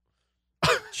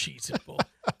 Cheez-It Bowl.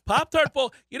 Pop-Tart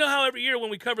Bowl. You know how every year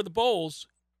when we cover the bowls,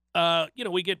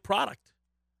 we get product.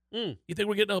 You think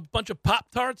we're getting a bunch of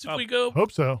Pop-Tarts if we go?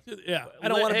 Hope so. Yeah. I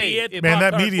don't want to be at the Man,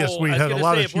 Pop-Tart that media Bowl. suite had a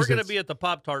lot of If we're going to be at the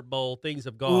Pop-Tart Bowl, things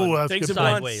have gone things have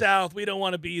gone south. We don't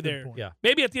want to be there. Yeah.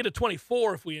 Maybe at the end of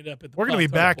 24 if we end up at the We're going to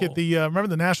be back at the, remember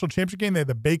the national championship game? They had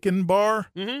the bacon bar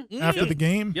after the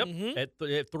game. Yep. Mm-hmm.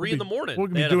 At 3 in the morning. We're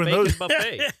going to be doing those.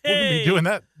 Buffet. We're going to be doing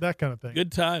that kind of thing.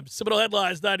 Good times. Seminole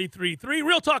Headlines 93.3.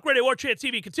 Real Talk Radio War Chant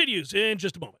TV continues in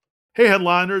just a moment. Hey,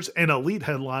 headliners and elite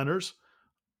headliners.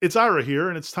 It's Ira here,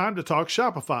 and it's time to talk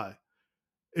Shopify.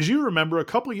 As you remember, a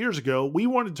couple of years ago, we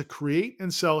wanted to create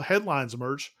and sell headlines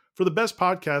merch for the best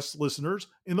podcast listeners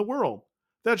in the world.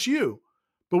 That's you.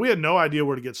 But we had no idea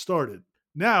where to get started.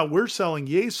 Now we're selling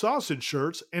Yay Sausage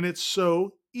shirts, and it's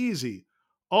so easy.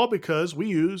 All because we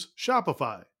use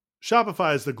Shopify.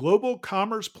 Shopify is the global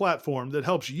commerce platform that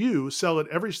helps you sell at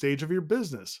every stage of your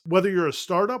business. Whether you're a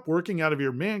startup working out of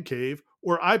your man cave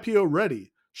or IPO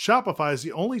ready, Shopify is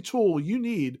the only tool you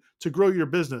need to grow your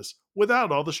business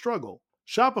without all the struggle.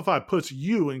 Shopify puts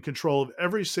you in control of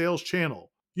every sales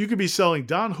channel. You could be selling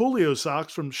Don Julio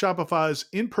socks from Shopify's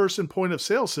in-person point of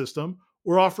sale system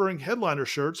or offering headliner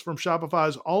shirts from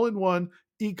Shopify's all-in-one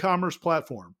e-commerce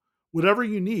platform. Whatever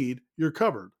you need, you're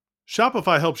covered.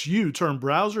 Shopify helps you turn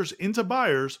browsers into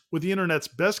buyers with the internet's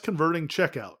best converting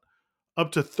checkout,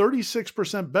 up to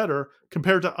 36% better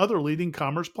compared to other leading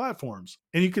commerce platforms.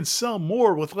 And you can sell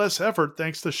more with less effort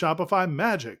thanks to Shopify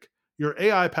Magic, your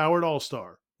AI-powered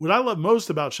all-star. What I love most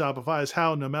about Shopify is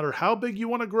how, no matter how big you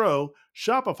want to grow,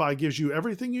 Shopify gives you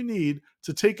everything you need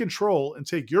to take control and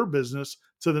take your business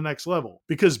to the next level.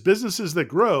 Because businesses that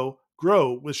grow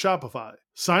with Shopify.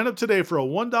 Sign up today for a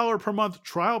 $1 per month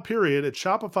trial period at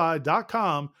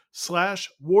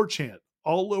shopify.com/warchant,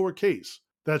 all lowercase.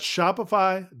 That's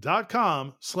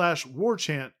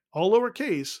shopify.com/warchant, all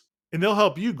lowercase, and they'll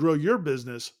help you grow your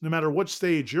business no matter what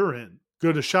stage you're in.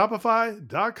 Go to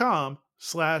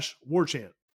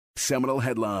shopify.com/warchant. Seminole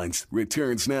Headlines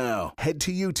returns now. Head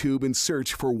to YouTube and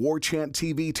search for War Chant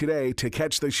TV today to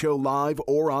catch the show live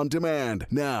or on demand.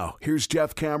 Now, here's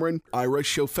Jeff Cameron, Ira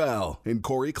Schofel, and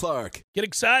Corey Clark. Get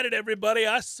excited, everybody.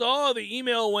 I saw the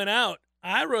email went out.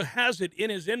 Ira has it in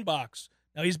his inbox.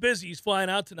 Now, he's busy. He's flying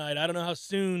out tonight. I don't know how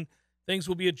soon things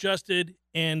will be adjusted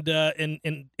and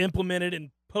implemented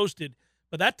and posted.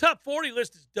 But that top 40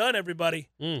 list is done, everybody.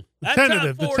 The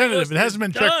tentative. It hasn't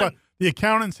been checked by the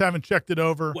accountants. Haven't checked it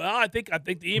over. Well, I think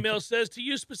the email says to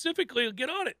you specifically, get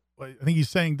on it. I think he's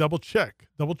saying double check.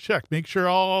 Make sure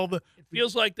all the. It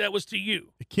feels like that was to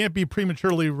you. It can't be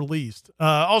prematurely released.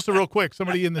 Also, real quick,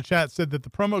 somebody in the chat said that the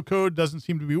promo code doesn't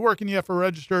seem to be working yet for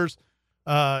registers.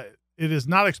 It is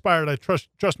not expired. I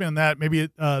trust me on that. Maybe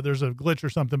there's a glitch or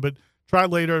something, but try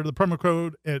later. The promo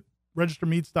code at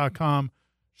registermeats.com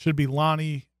should be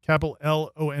Lonnie, capital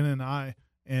Lonnie.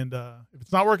 And if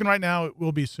it's not working right now, it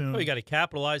will be soon. Oh, you got to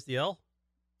capitalize the L?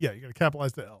 Yeah, you got to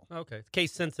capitalize the L. Okay. It's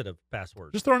case-sensitive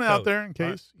password. Just throwing it out there in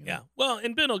case. Right. Yeah. Well,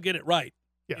 and Ben will get it right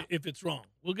if it's wrong.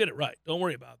 We'll get it right. Don't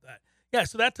worry about that. Yeah,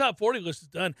 so that top 40 list is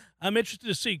done. I'm interested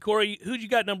to see. Corey, who'd you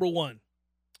got number one?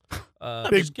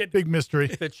 Big mystery.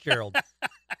 Fitzgerald.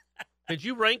 Did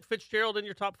you rank Fitzgerald in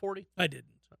your top 40? I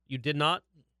didn't. You did not?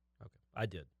 Okay. I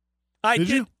did. I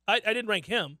did. I didn't rank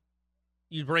him.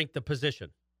 You ranked the position.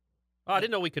 Oh, I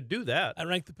didn't know we could do that. I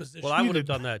ranked the position. Well, I would have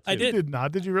done that, too. I did. You did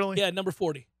not. Did you really? Yeah, number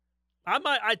 40.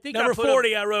 I think number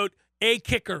 40, I wrote a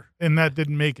kicker. And that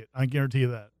didn't make it. I guarantee you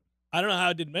that. I don't know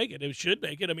how it didn't make it. It should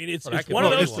make it. I mean, it's one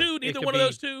of those two. Neither one of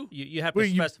those two. You have to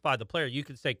specify the player. You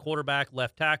could say quarterback,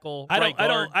 left tackle, right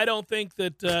guard. I don't think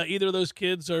that either of those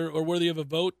kids are worthy of a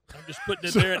vote. I'm just putting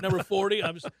it there at number 40.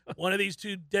 One of these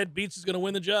two dead beats is going to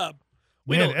win the job.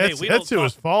 Etsu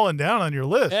is falling down on your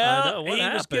list. Yeah, I know. What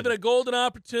happened? Was given a golden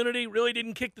opportunity. Really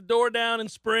didn't kick the door down in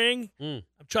spring. I'm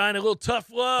trying a little tough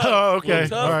love. Oh, okay.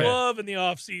 Tough love in the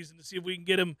offseason to see if we can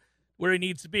get him where he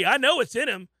needs to be. I know it's in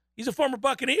him. He's a former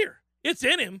Buccaneer. It's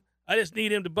in him. I just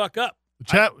need him to buck up.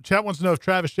 Chat wants to know if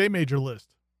Travis Shea made your list.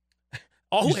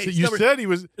 Always. You said he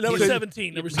was number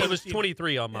 17. Number 17. He was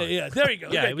 23 on mine. Yeah, there you go.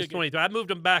 Yeah, he was 23. I moved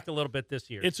him back a little bit this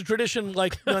year. It's a tradition,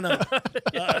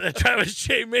 that Travis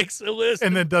Shea makes a list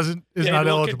and then is not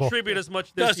eligible. Contribute as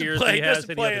much this year as he has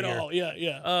any other year. All.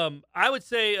 Yeah. I would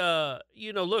say,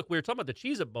 look, we were talking about the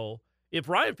Cheez-It Bowl. If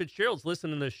Ryan Fitzgerald's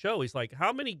listening to this show, he's like,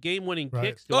 how many game-winning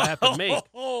kicks do I have to make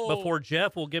before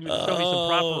Jeff will show me some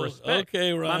proper respect?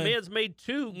 Okay, Ryan. My man's made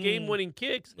 2 game-winning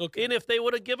kicks, and if they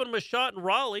would have given him a shot in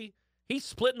Raleigh, he's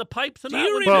splitting the pipes. Do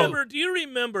you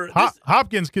remember?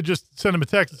 Hopkins could just send him a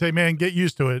text and say, man, get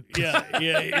used to it. Yeah.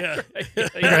 I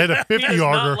had a 50-yarder. He does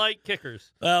not like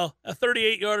kickers. Well, a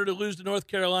 38-yarder to lose to North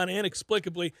Carolina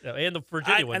inexplicably. And the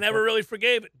Virginia one. I never really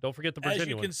forgave it. Don't forget the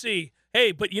Virginia one. As you can see.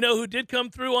 Hey, but you know who did come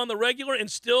through on the regular and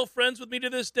still friends with me to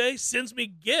this day? Sends me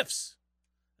gifts.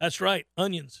 That's right,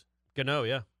 onions. Gano,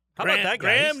 yeah. How about that guy?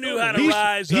 Graham knew how to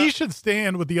rise up. He should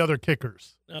stand with the other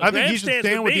kickers. I think he should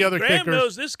stand with the other kickers. Graham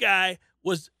knows this guy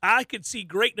I could see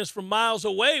greatness from miles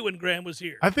away when Graham was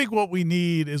here. I think what we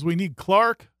need is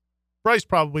Clark. Bryce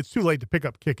probably, it's too late to pick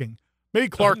up kicking. Maybe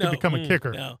Clark could become a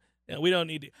kicker. No, we don't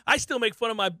need to. I still make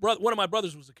fun of my brother. One of my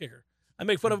brothers was a kicker. I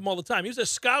make fun of him all the time. He was a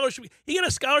scholarship. He got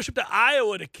a scholarship to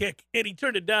Iowa to kick, and he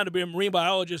turned it down to be a marine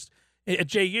biologist at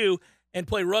JU and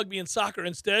play rugby and soccer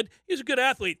instead. He was a good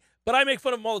athlete, but I make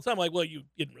fun of him all the time. Like, well, you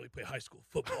didn't really play high school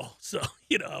football, so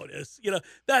you know how it is.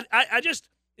 That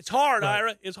it's hard, right.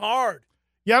 Ira. It's hard.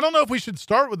 Yeah, I don't know if we should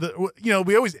start with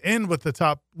we always end with the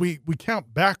top. We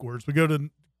count backwards. We go to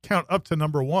count up to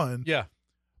number 1. Yeah.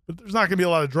 But there's not going to be a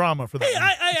lot of drama for that.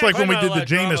 Hey, it's like when we did the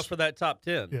Jameis for that top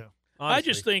 10. Yeah.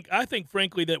 Honestly. I think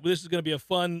frankly that this is going to be a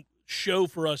fun show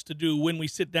for us to do when we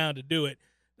sit down to do it.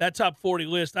 That top 40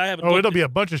 list, I haven't. It'll be a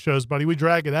bunch of shows, buddy. We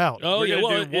drag it out. Oh, we're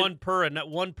gonna do one per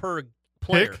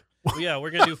player. Yeah,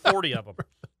 we're gonna do 40 of them.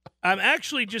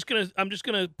 I'm just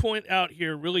gonna point out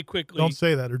here really quickly. Don't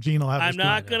say that, or Gene will have. I'm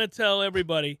not gonna tell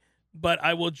everybody but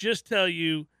I will just tell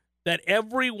you that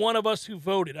every one of us who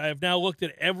voted, I have now looked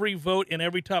at every vote in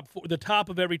every the top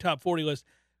of every top 40 list,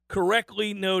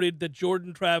 correctly noted that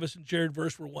Jordan Travis and Jared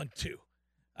Verse were 1-2.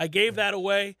 I gave that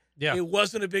away. Yeah. It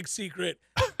wasn't a big secret.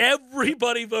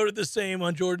 Everybody voted the same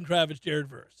on Jordan Travis, Jared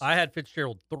Verse. I had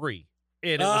Fitzgerald 3.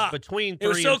 And it was between 3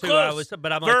 was so and 2. close.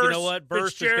 But I'm Verse, like, you know what?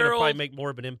 Verse is going to probably make more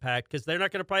of an impact because they're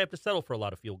not going to probably have to settle for a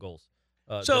lot of field goals.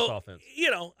 This offense.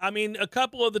 A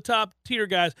couple of the top tier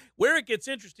guys. Where it gets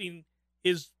interesting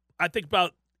is, I think,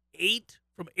 about 8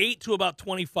 to about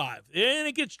 25. And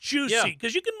it gets juicy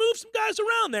because you can move some guys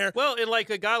around there. Well, and like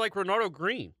a guy like Ronaldo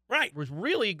Green. Right. Was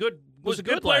really good. Was a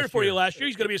good player for you last year.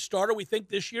 He's going to be a starter, we think,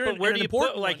 this year. But where do you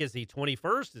put, one. is he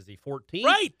 21st? Is he 14th?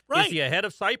 Right. Is he ahead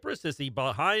of Cypress? Is he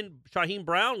behind Shaheem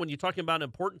Brown? When you're talking about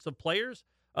importance of players,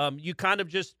 you kind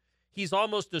of he's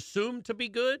almost assumed to be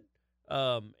good.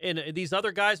 And these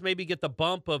other guys maybe get the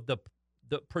bump of the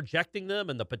projecting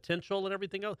them and the potential and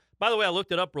everything else. By the way, I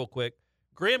looked it up real quick.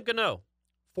 Graham Gano,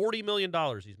 $40 million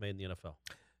he's made in the NFL.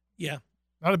 Yeah.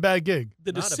 Not a bad gig.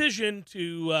 The decision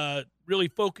to really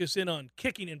focus in on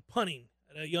kicking and punting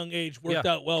at a young age worked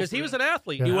out well. Because he was an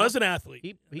athlete. He was an athlete.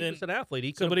 He was an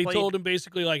athlete. Somebody told him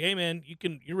basically like, "Hey man,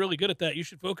 you're really good at that. You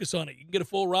should focus on it. You can get a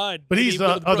full ride." But he's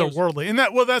otherworldly. And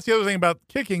that's the other thing about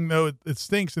kicking, though. It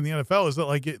stinks in the NFL is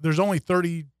that there's only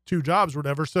 32 jobs or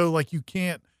whatever. So you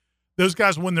can't. Those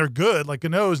guys, when they're good, like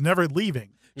Gano is never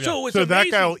leaving. Yeah. So that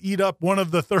guy will eat up one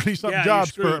of the 30-something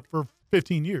jobs for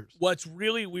 15 years. What's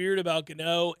really weird about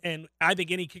Gano, and I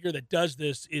think any kicker that does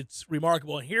this, it's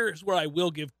remarkable. And here's where I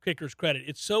will give kickers credit.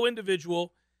 It's so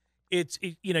individual.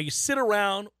 You sit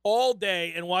around all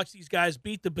day and watch these guys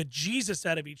beat the bejesus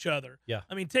out of each other. Yeah.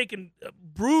 I mean, taking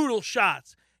brutal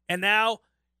shots. And now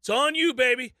it's on you,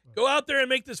 baby. Go out there and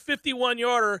make this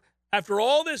 51-yarder. After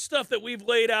all this stuff that we've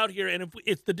laid out here, and if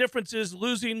it's the difference is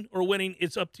losing or winning,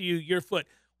 it's up to you, your foot.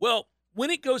 Well, when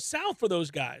it goes south for those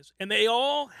guys, and they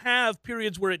all have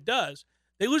periods where it does,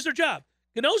 they lose their job.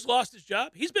 Gano's lost his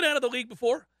job. He's been out of the league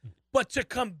before. But to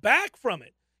come back from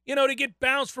it, to get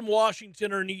bounced from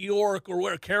Washington or New York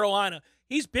or Carolina,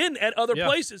 he's been at other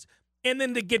places. And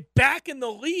then to get back in the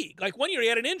league, like 1 year he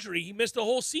had an injury. He missed a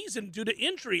whole season due to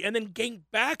injury and then gain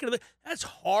back into that's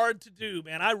hard to do,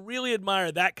 man. I really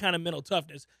admire that kind of mental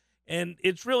toughness. And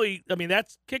it's really,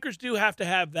 kickers do have to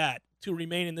have that to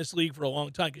remain in this league for a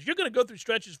long time because you're going to go through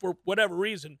stretches for whatever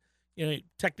reason.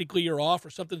 Technically you're off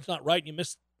or something's not right and you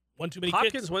miss one too many kicks.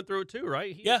 Hopkins went through it too,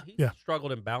 right? He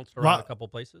struggled and bounced around a couple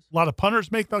places. A lot of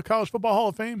punters make the College Football Hall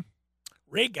of Fame.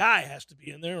 Ray Guy has to be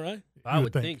in there, right? I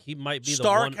would think he might be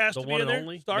Stark the one and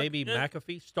only. Stark, maybe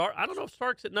McAfee. Stark. I don't know if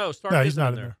Stark's it. No, Stark he's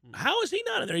not in there. How is he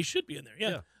not in there? He should be in there.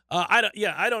 Yeah.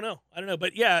 I don't know.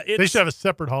 But they should have a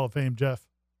separate Hall of Fame, Jeff.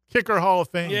 Kicker Hall of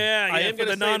Fame. Yeah. For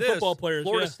the non-football players.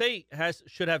 Florida State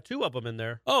should have 2 of them in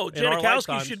there. Oh,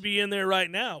 Janikowski should be in there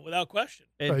right now, without question.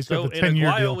 And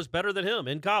Aguayo was better than him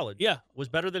in college. Yeah, was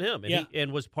better than him,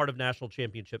 and was part of national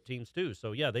championship teams too.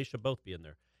 So they should both be in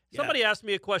there. Somebody asked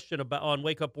me a question on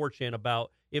Wake Up Warchant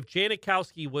about if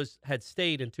Janikowski had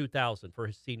stayed in 2000 for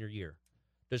his senior year,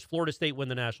 does Florida State win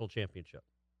the national championship?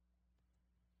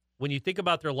 When you think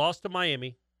about their loss to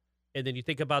Miami, and then you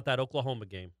think about that Oklahoma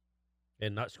game,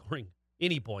 and not scoring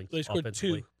any points, they scored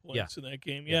offensively. 2 points in that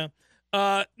game.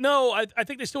 No, I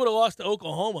think they still would have lost to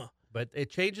Oklahoma. But it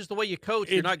changes the way you coach.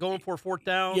 You're not going for 4th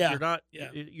down. Yeah. You're not.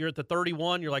 Yeah. You're at the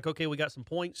 31. You're like, okay, we got some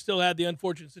points. Still had the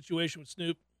unfortunate situation with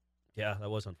Snoop. Yeah, that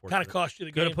was unfortunate. Kind of cost you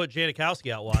the game. Could have put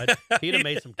Janikowski out wide. He'd have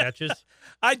made some catches.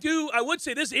 I would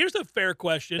say this. Here's a fair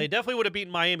question. They definitely would have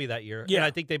beaten Miami that year. Yeah. And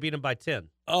I think they beat them by 10.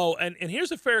 Oh, and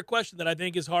here's a fair question that I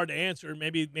think is hard to answer.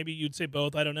 Maybe you'd say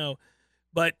both. I don't know.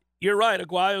 But you're right.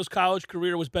 Aguayo's college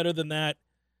career was better than that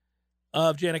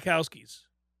of Janikowski's.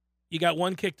 You got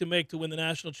one kick to make to win the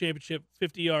national championship,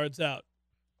 50 yards out.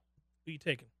 Who are you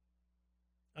taking?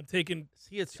 I'm taking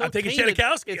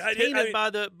Janikowski. It's tainted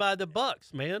by the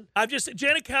Bucks, man. I'm just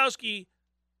Janikowski.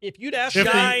 If you'd ask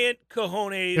giant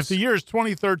cojones. If the year is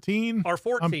 2013 or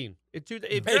 14, if you're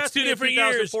it's 2 different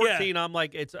years. 2014, I'm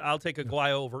like, I'll take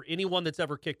Aguayo over anyone that's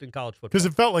ever kicked in college football because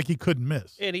it felt like he couldn't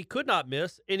miss, and he could not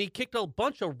miss, and he kicked a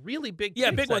bunch of really big,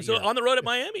 big ones. So on the road at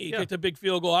Miami, he kicked a big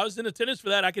field goal. I was in attendance for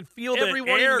that. I could feel the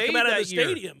air come out of the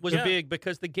stadium. Was big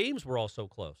because the games were all so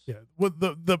close. Yeah, well,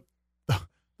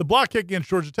 the block kick against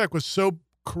Georgia Tech was so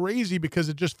crazy because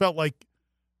it just felt like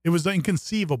it was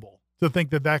inconceivable to think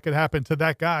that could happen to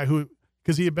that guy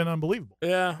because he had been unbelievable.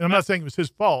 Yeah. And I'm not saying it was his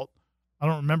fault. I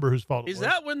don't remember whose fault it was. Is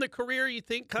that when the career you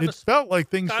think it felt like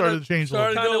things started to change a little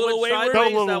bit? Started to go a little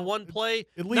sideways, that one play.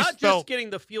 At least not just getting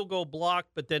the field goal blocked,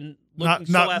 but then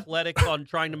looking athletic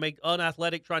trying to make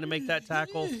that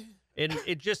tackle. And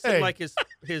it just seemed like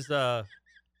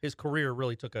his career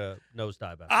really took a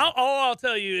nosedive. All I'll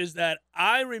tell you is that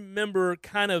I remember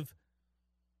kind of.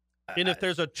 And if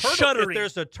there's a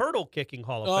turtle kicking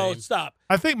Hall of Fame. Oh, stop!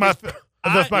 I think my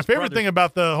favorite thing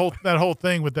about that whole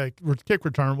thing with that kick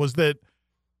return was that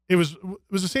it was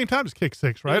the same time as kick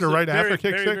six, right, or right after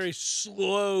kick six. Very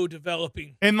slow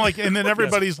developing. And then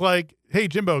everybody's like, "Hey,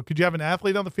 Jimbo, could you have an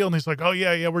athlete on the field?" And he's like, "Oh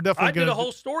yeah, we're definitely." I did a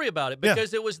whole story about it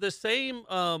because it was the same.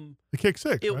 The kick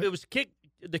six. It was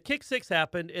the kick six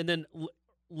happened, and then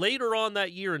later on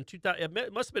that year in 2000,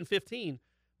 it must have been 15.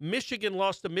 Michigan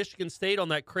lost to Michigan State on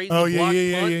that crazy block punt.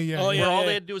 Where all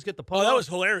they had to do was get the punt. Oh, that was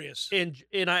hilarious. And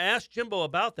I asked Jimbo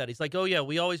about that. He's like, "Oh yeah,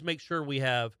 we always make sure we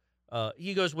have."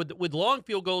 He goes, with long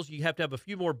field goals, you have to have a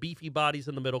few more beefy bodies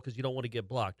in the middle because you don't want to get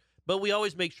blocked. But we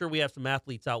always make sure we have some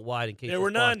athletes out wide in case there were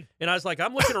none. And I was like,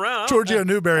 I'm looking around. Giorgio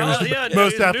Newberry was the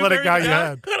most athletic guy you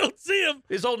had. I don't see him.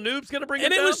 His old Noob's going to bring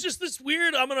and it down? And it was just this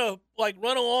weird, I'm going to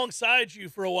run alongside you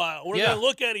for a while. We're going to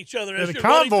look at each other as you're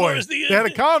running towards the end. They had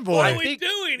a convoy. What are we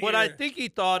doing here? What I think he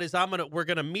thought is we're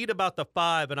going to meet about the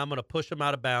 5, and I'm going to push him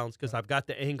out of bounds because I've got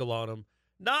the angle on him.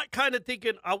 Not kind of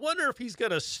thinking, I wonder if he's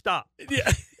going to stop.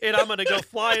 Yeah. And I'm going to go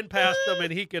flying past him,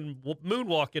 and he can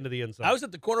moonwalk into the end zone. I was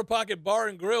at the Corner Pocket Bar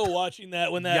and Grill watching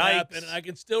that when that happened, and I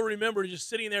can still remember just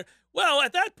sitting there. Well,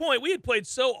 at that point, we had played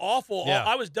so awful. Yeah.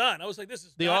 I was done. I was like, this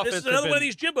is another one of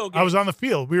these Jimbo games. I was on the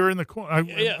field. We were in the corner.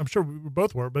 I'm sure we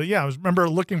both were. But, I remember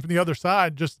looking from the other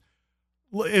side just –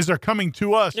 as they're coming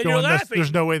to us, and going,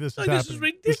 there's no way this is happening. This is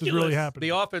ridiculous. This is really happening.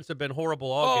 The offense had been horrible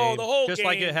all game. The whole just game.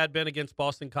 Like it had been against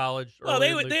Boston College. Well, they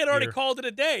had already called it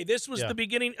a day. This was the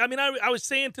beginning. I mean, I was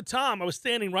saying to Tom, I was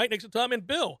standing right next to Tom and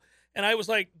Bill, and I was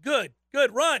like, good,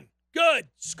 run, good,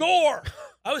 score.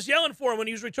 I was yelling for him when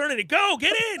he was returning it. Go,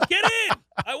 get in.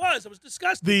 I was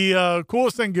disgusted. The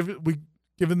coolest thing,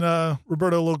 given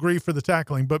Roberto a little grief for the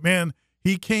tackling, but, man,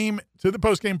 he came to the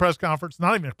post-game press conference,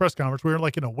 not even a press conference. We were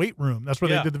like in a weight room. That's where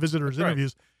they did the visitors'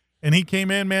 interviews. And he came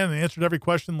in, man, and answered every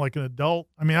question like an adult.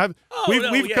 I mean,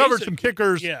 we've covered some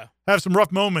kickers have some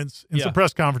rough moments in some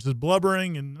press conferences,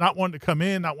 blubbering and not wanting to come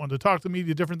in, not wanting to talk to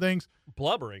media, different things.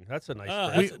 Blubbering, that's a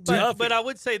nice thing. But I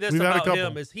would say this about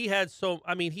him is he had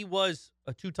he was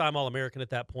a 2-time All-American at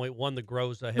that point, won the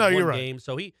Groza, had one game.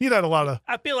 So he had a lot of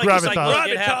I feel like he's like, look,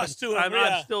 it happens. To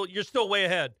him, you're still way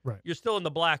ahead. Right. You're still in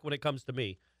the black when it comes to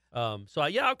me. I'll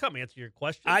come answer your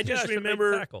question. I just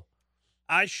remember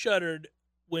I shuddered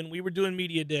when we were doing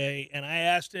media day, and I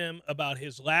asked him about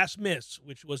his last miss,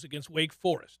 which was against Wake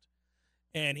Forest,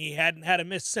 and he hadn't had a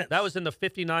miss since. That was in the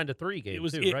 59-3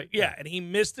 game, right? Yeah, and he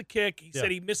missed the kick. He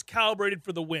said he miscalibrated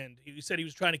for the wind. He said he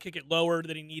was trying to kick it lower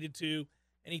than he needed to,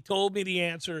 and he told me the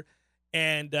answer,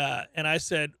 and I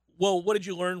said, well, what did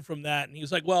you learn from that? And he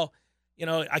was like, well,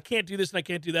 I can't do this and I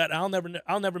can't do that. I'll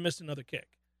never miss another kick.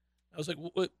 I was like,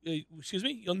 excuse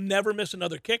me? You'll never miss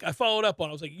another kick? I followed up on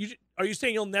it. I was like, are you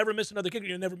saying you'll never miss another kick or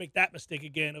you'll never make that mistake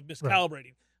again of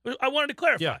miscalibrating? Right. I wanted to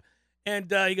clarify. Yeah. And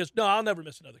he goes, no, I'll never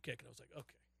miss another kick. And I was like,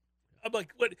 okay. I'm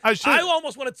like, what? I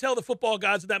almost want to tell the football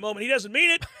gods at that moment, he doesn't mean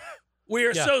it. We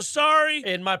are so sorry.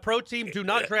 And my pro team, do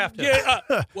not draft him.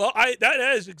 Well,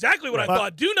 that is exactly what I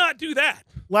thought. Do not do that.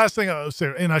 Last thing I would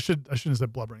say, and I shouldn't have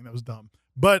said blubbering. That was dumb.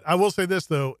 But I will say this,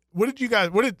 though. I want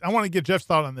to get Jeff's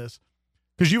thought on this.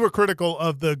 Because you were critical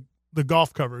of the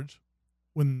golf coverage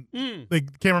when the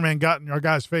cameraman got in our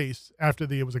guy's face after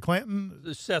was it Clanton?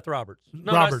 Seth Roberts.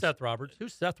 No, not Seth Roberts.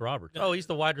 Who's Seth Roberts? Oh, he's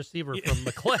the wide receiver from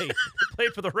McClay.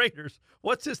 Played for the Raiders.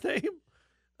 What's his name?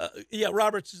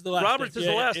 Roberts is the last name. Roberts is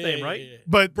the last name, right? Yeah.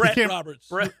 But Brett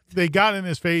Roberts. They got in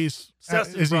his face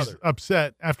as he's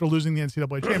upset after losing the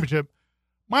NCAA championship.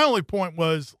 My only point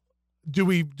was, do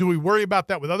we worry about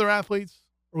that with other athletes?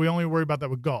 Or we only worry about that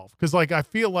with golf? Because, I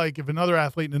feel like if another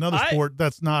athlete in another sport,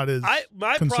 that's not as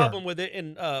my concerned. problem with it,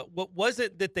 and what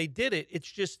wasn't that they did it, it's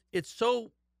just it's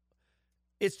so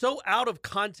out of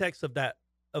context of that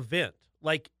event.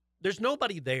 There's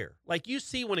nobody there. You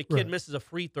see when a kid misses a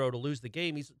free throw to lose the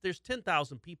game, there's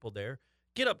 10,000 people there.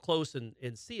 Get up close and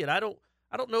see it. I don't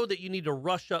know that you need to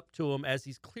rush up to him as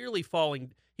he's clearly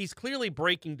falling. He's clearly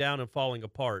breaking down and falling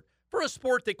apart for a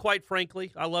sport that, quite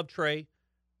frankly, I love Trey.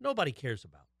 Nobody cares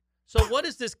about. So what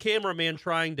is this cameraman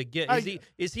trying to get?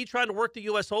 Is he trying to work the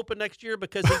U.S. Open next year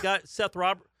because he got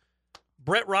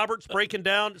Brett Roberts breaking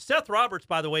down? Seth Roberts,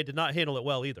 by the way, did not handle it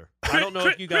well either. I don't know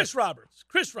if you guys.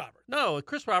 Chris Roberts. No,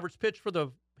 Chris Roberts pitched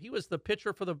he was the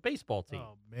pitcher for the baseball team.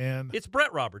 Oh man, it's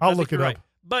Brett Roberts. I'll look it up.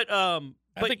 But I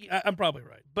think I'm probably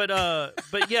right.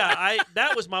 But yeah,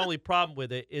 that was my only problem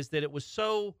with it, is that it was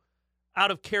so out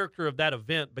of character of that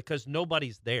event because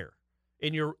nobody's there.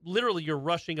 And you're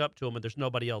rushing up to him, and there's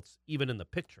nobody else even in the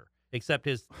picture except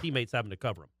his teammates having to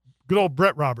cover him. Good old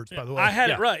Brett Roberts, by the way. I had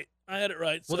it right.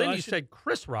 Well, So then you said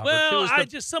Chris Roberts. Well,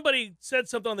 somebody said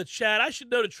something on the chat. I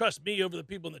should know to trust me over the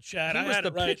people in the chat. He was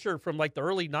the pitcher from like the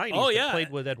early 90s that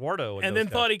played with Eduardo. And then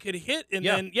thought he could hit. And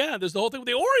then, there's the whole thing with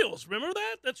the Orioles. Remember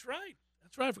that? That's right.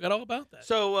 I forgot all about that.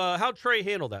 So how'd Trey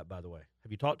handle that, by the way?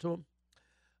 Have you talked to him?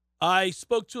 I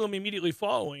spoke to him immediately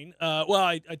following.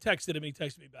 I texted him. He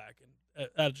texted me back. And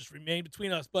that'll just remain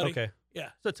between us, buddy. Okay. Yeah.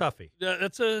 It's a toughie.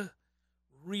 That's a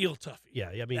real toughie. Yeah,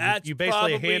 I mean, you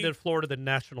basically handed Florida the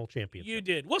national championship. You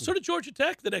did. Well, so did Georgia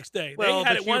Tech the next day. Well, they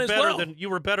had it won as well. You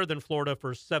were better than Florida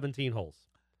for 17 holes.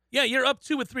 Yeah, you're up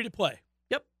 2 with 3 to play.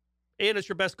 Yep. And it's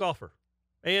your best golfer.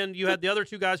 And you had the other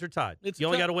two guys are tied. You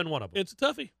only got to win one of them. It's a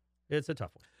toughie. It's a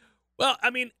tough one. Well,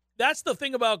 I mean, that's the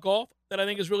thing about golf that I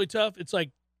think is really tough. It's like,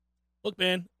 look,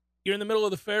 man, you're in the middle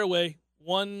of the fairway,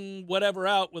 one whatever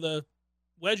out with a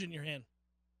wedge in your hand.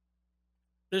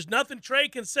 There's nothing Trey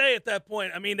can say at that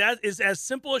point. I mean, that is as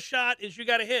simple a shot as you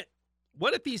got to hit.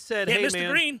 What if he said, "Hey, man, Mr.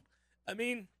 Green"? I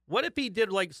mean, what if he did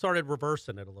started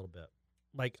reversing it a little bit?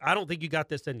 Like, I don't think you got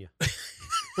this in you.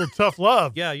 For tough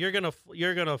love. Yeah, you're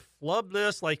gonna flub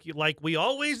this like we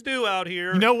always do out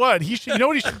here. You know what? He should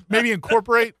maybe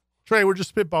incorporate. Trey, we're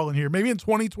just spitballing here. Maybe in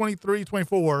 2023,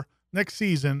 24, next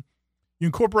season, you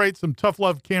incorporate some tough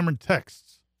love Cameron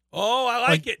texts. Oh, I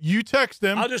like it. You text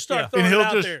him. I'll just start throwing it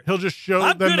out there. He'll just show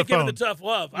I'm them good the at phone. giving the tough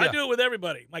love. I do it with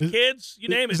everybody. My kids, you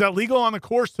name it. Is that legal on the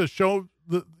course to show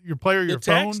your player your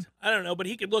phone? I don't know, but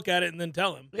he could look at it and then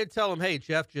tell him. They'd tell him, hey,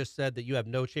 Jeff just said that you have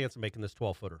no chance of making this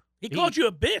 12-footer. He called you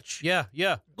a bitch.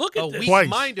 Yeah. Look at this. A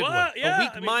weak-minded one. Yeah, A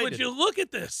weak-minded. would you look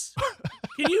at this?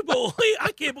 Can you believe?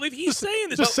 I can't believe he's saying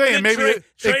this. Just saying, maybe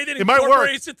Trey then it might work.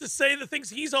 Incorporates it to say the things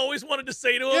he's always wanted to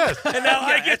say to him. Yes. And now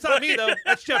I get that's not me, though.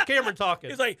 That's Jeff Cameron talking.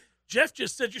 He's like, Jeff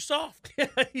just said you're soft.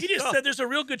 He just said there's a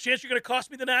real good chance you're going to cost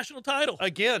me the national title.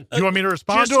 Again. Do you want me to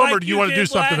respond to him, or do you want to do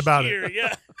something about it?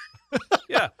 Yeah.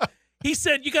 Yeah. He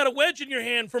said you got a wedge in your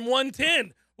hand from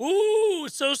 110. Ooh,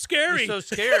 so scary. You're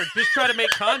so scared. Just try to make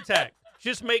contact.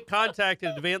 Just make contact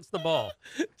and advance the ball.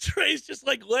 Trey's just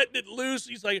like letting it loose.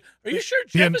 He's like, are you sure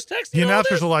Jeff is texting The all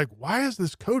announcers this? are like, why does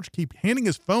this coach keep handing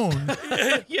his phone?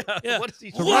 Yeah. What is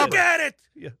he saying? Look at it.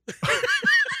 Yeah.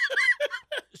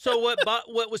 So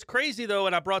what was crazy, though,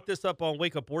 and I brought this up on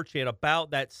Wake Up War Chant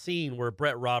about that scene where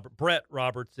Brett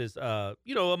Roberts is,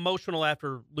 emotional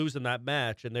after losing that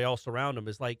match, and they all surround him,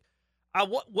 is like,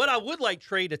 what I would like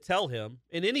Trey to tell him,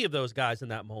 and any of those guys in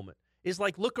that moment, is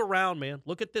like, look around, man.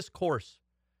 Look at this course.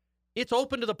 It's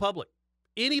open to the public.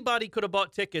 Anybody could have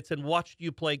bought tickets and watched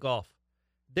you play golf.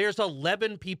 There's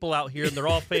 11 people out here, and they're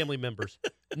all family members.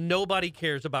 Nobody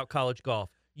cares about college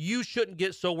golf. You shouldn't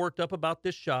get so worked up about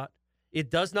this shot. It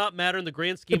does not matter in the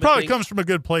grand scheme It probably of things. comes from a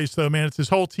good place, though, man. It's his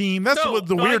whole team. That's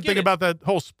the weird thing about that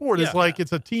whole sport is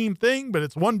it's a team thing, but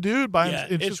it's one dude by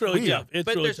himself. It's just really weird. tough. It's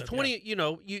but really there's tough, 20,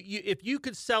 if you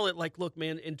could sell it like, look,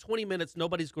 man, in 20 minutes,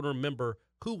 nobody's going to remember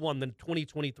who won the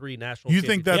 2023 national You championship.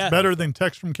 think that's better than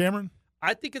text from Cameron?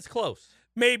 I think it's close.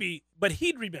 Maybe, but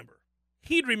he'd remember.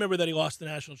 He'd remember that he lost the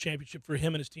national championship for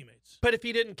him and his teammates. But if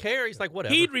he didn't care, he's like,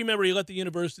 whatever. He'd remember he let the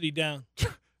university down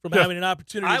from having an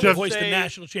opportunity to hoist the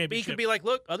national championship. He could be like,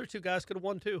 look, other two guys could have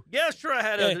won too. Yeah, sure, I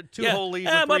had a two-hole lead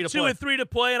with 3 I'm to up play. 2 with 3 to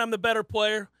play, and I'm the better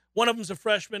player. One of them's a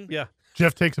freshman. Yeah.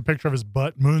 Jeff takes a picture of his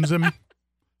butt, moons him.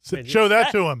 Show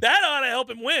that to him. That ought to help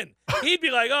him win. He'd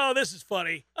be like, oh, this is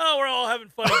funny. Oh, we're all having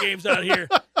funny games out here.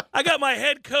 I got my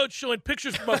head coach showing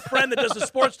pictures from a friend that does a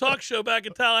sports talk show back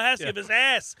in Tallahassee of his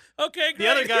ass. Okay, great. The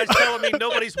other guy's telling me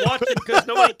nobody's watching because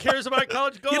nobody cares about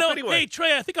college golf anyway. Hey,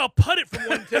 Trey, I think I'll putt it from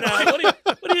 110 out.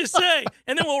 What do you say?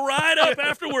 And then we'll ride up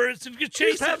afterwards and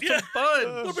chase have it. some fun.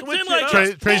 We'll Switch pretend it like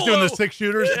up. Trey's doing the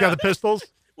 6-shooters. He's got the pistols.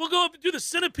 We'll go up and do the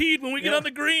centipede when we get on the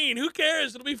green. Who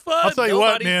cares? It'll be fun. I'll tell you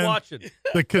what, man. Watching.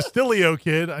 The Castillo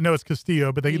kid, I know it's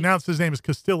Castillo, but they announced his name is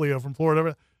Castillo from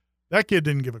Florida. That kid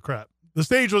didn't give a crap. The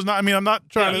stage was not, I mean, I'm not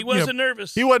trying to. He wasn't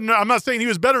nervous. He wasn't, I'm not saying he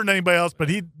was better than anybody else,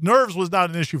 but nerves was not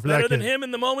an issue for that kid. Better than him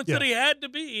in the moments that he had to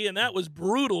be, and that was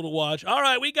brutal to watch. All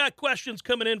right, we got questions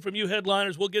coming in from you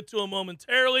headliners. We'll get to them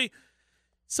momentarily.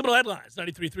 Seminole Headlines,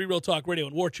 93.3 Real Talk Radio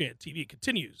and War Chant TV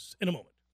continues in a moment.